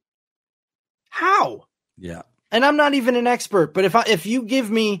 How? Yeah. And I'm not even an expert, but if you give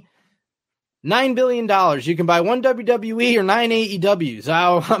me $9 billion, you can buy one WWE or 9 AEWs.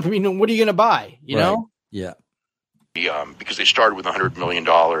 I mean, what are you going to buy? You know? Yeah. Because they started with $100 million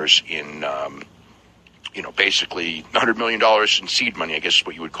in, basically $100 million in seed money, I guess is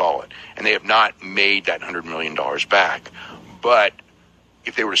what you would call it. And they have not made that $100 million back. But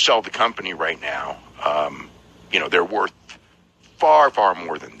if they were to sell the company right now, they're worth far, far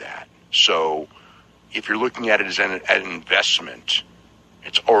more than that. So if you're looking at it as an investment,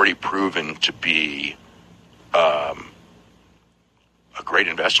 it's already proven to be a great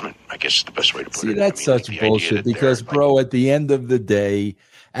investment, I guess is the best way to put it. See, that's such bullshit because, bro, at the end of the day,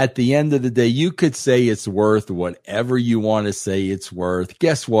 you could say it's worth whatever you want to say it's worth.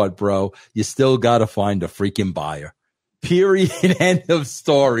 Guess what, bro? You still got to find a freaking buyer. Period. End of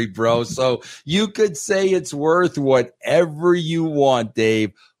story, bro. So you could say it's worth whatever you want,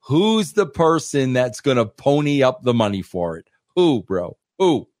 Dave. Who's the person that's going to pony up the money for it? Who, bro?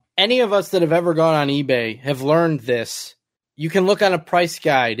 Who? Any of us that have ever gone on eBay have learned this. You can look on a price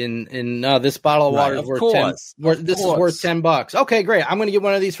guide and this bottle of water is worth 10. This is worth $10. Okay, great. I'm going to get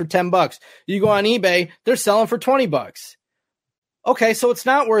one of these for $10. You go on eBay, they're selling for $20. Okay, so it's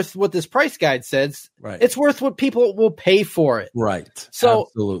not worth what this price guide says. Right. It's worth what people will pay for it. Right. So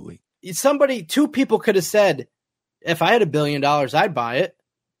absolutely. Two people could have said, if I had $1 billion, I'd buy it.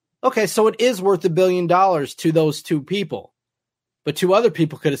 Okay, so it is worth $1 billion to those two people. But two other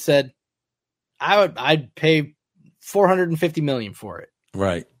people could have said, I'd pay $450 million for it.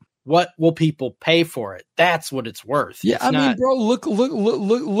 Right. What will people pay for it? That's what it's worth. Yeah, I mean, bro, look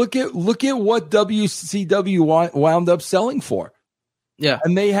at what WCW wound up selling for. Yeah,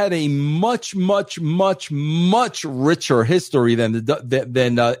 and they had a much, much, much, much richer history than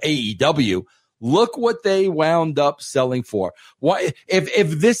AEW. Look what they wound up selling for. Why,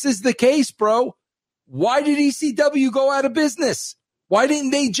 if this is the case, bro, why did ECW go out of business? Why didn't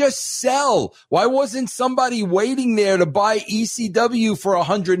they just sell? Why wasn't somebody waiting there to buy ECW for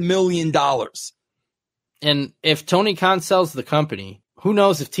 $100 million? And if Tony Khan sells the company, who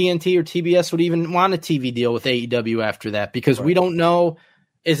knows if TNT or TBS would even want a TV deal with AEW after that? Because we don't know.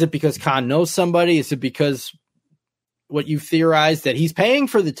 Is it because Khan knows somebody? Is it because what you theorized that he's paying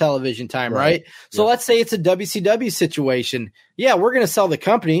for the television time, right? So let's say it's a WCW situation. Yeah, we're going to sell the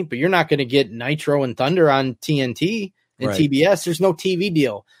company, but you're not going to get Nitro and Thunder on TNT and TBS. There's no TV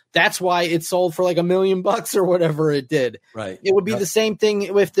deal. That's why it sold for like $1 million or whatever it did. Right. It would be the same thing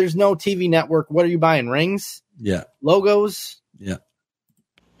if there's no TV network. What are you buying? Rings? Yeah. Logos? Yeah.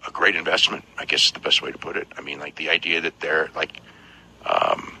 A great investment, I guess is the best way to put it. I mean, like the idea that they're like,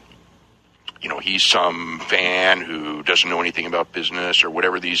 he's some fan who doesn't know anything about business or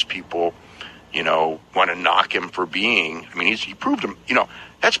whatever these people, want to knock him for being. I mean, he proved him,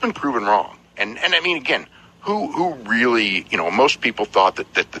 that's been proven wrong. And I mean, again, who really, most people thought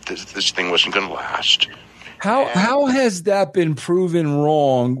that this thing wasn't going to last. How has that been proven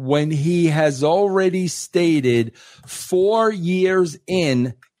wrong when he has already stated 4 years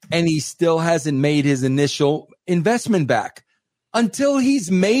in and he still hasn't made his initial investment back? Until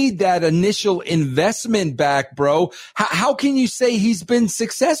he's made that initial investment back, bro, how can you say he's been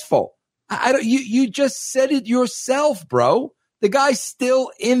successful? I don't. You just said it yourself, bro. The guy's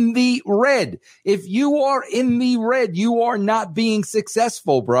still in the red. If you are in the red, you are not being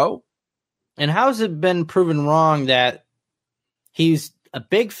successful, bro. And how's it been proven wrong that he's a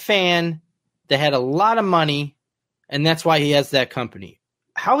big fan that had a lot of money, and that's why he has that company?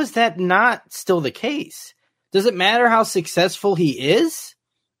 How is that not still the case? Does it matter how successful he is?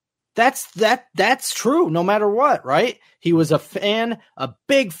 That's true, no matter what, right? He was a fan, a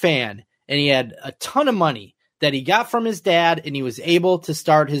big fan, and he had a ton of money that he got from his dad, and he was able to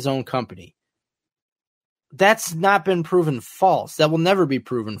start his own company. That's not been proven false. That will never be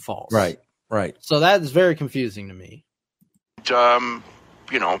proven false. Right. So that is very confusing to me.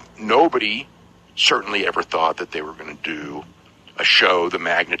 Nobody certainly ever thought that they were going to do a show the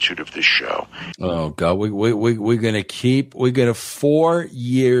magnitude of this show. Oh God, we're gonna 4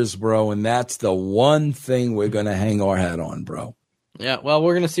 years, bro, and that's the one thing we're gonna hang our hat on, bro. Yeah, well,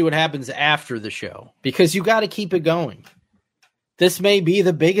 we're gonna see what happens after the show because you got to keep it going. This may be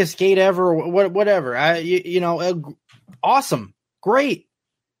the biggest gate ever, whatever. Awesome, great,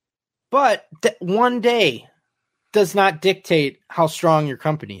 but one day does not dictate how strong your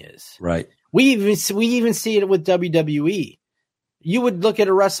company is. Right. We even see it with WWE. You would look at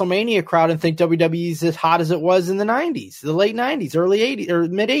a WrestleMania crowd and think WWE is as hot as it was in the 90s, the late 90s, early 80s, or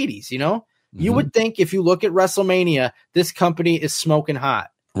mid 80s, You would think if you look at WrestleMania, this company is smoking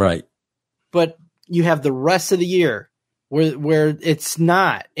hot. Right. But you have the rest of the year where it's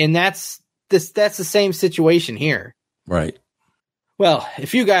not. And that's the same situation here. Right. Well,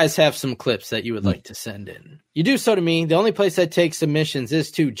 if you guys have some clips that you would like to send in, you do so to me. The only place I take submissions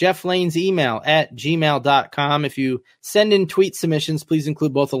is to Jeff Lane's email at gmail.com. If you send in tweet submissions, please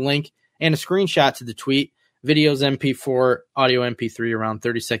include both a link and a screenshot to the tweet. Videos MP4, audio MP3, around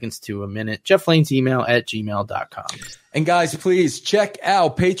 30 seconds to a minute. Jeff Lane's email at gmail.com. And guys, please check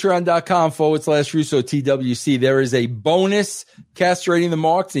out patreon.com/Russo TWC. There is a bonus Castrating the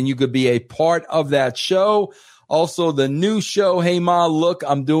Marks, and you could be a part of that show. Also, the new show, Hey Ma, Look,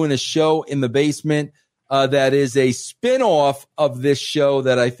 I'm doing a show in the basement that is a spinoff of this show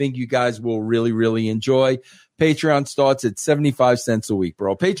that I think you guys will really, really enjoy. Patreon starts at 75 cents a week,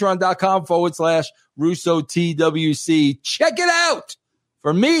 bro. Patreon.com/Russo TWC. Check it out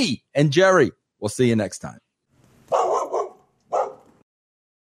for me and Jerry. We'll see you next time.